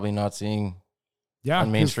that you're probably not seeing on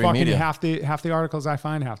mainstream media. Half the articles I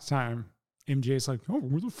find half the time, MJ's like, oh,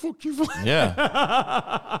 where the fuck you find?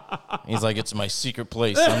 Yeah. He's like, it's my secret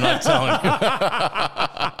place. I'm not telling you.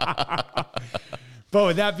 But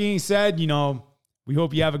with that being said, you know, we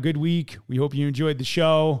hope you have a good week. We hope you enjoyed the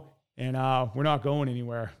show. And we're not going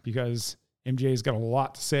anywhere because MJ's got a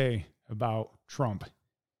lot to say about Trump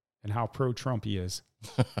and how pro-Trump he is.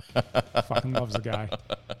 Fucking loves the guy.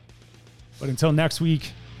 But until next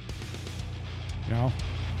week, you know,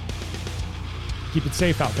 keep it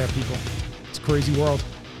safe out there, people. It's a crazy world.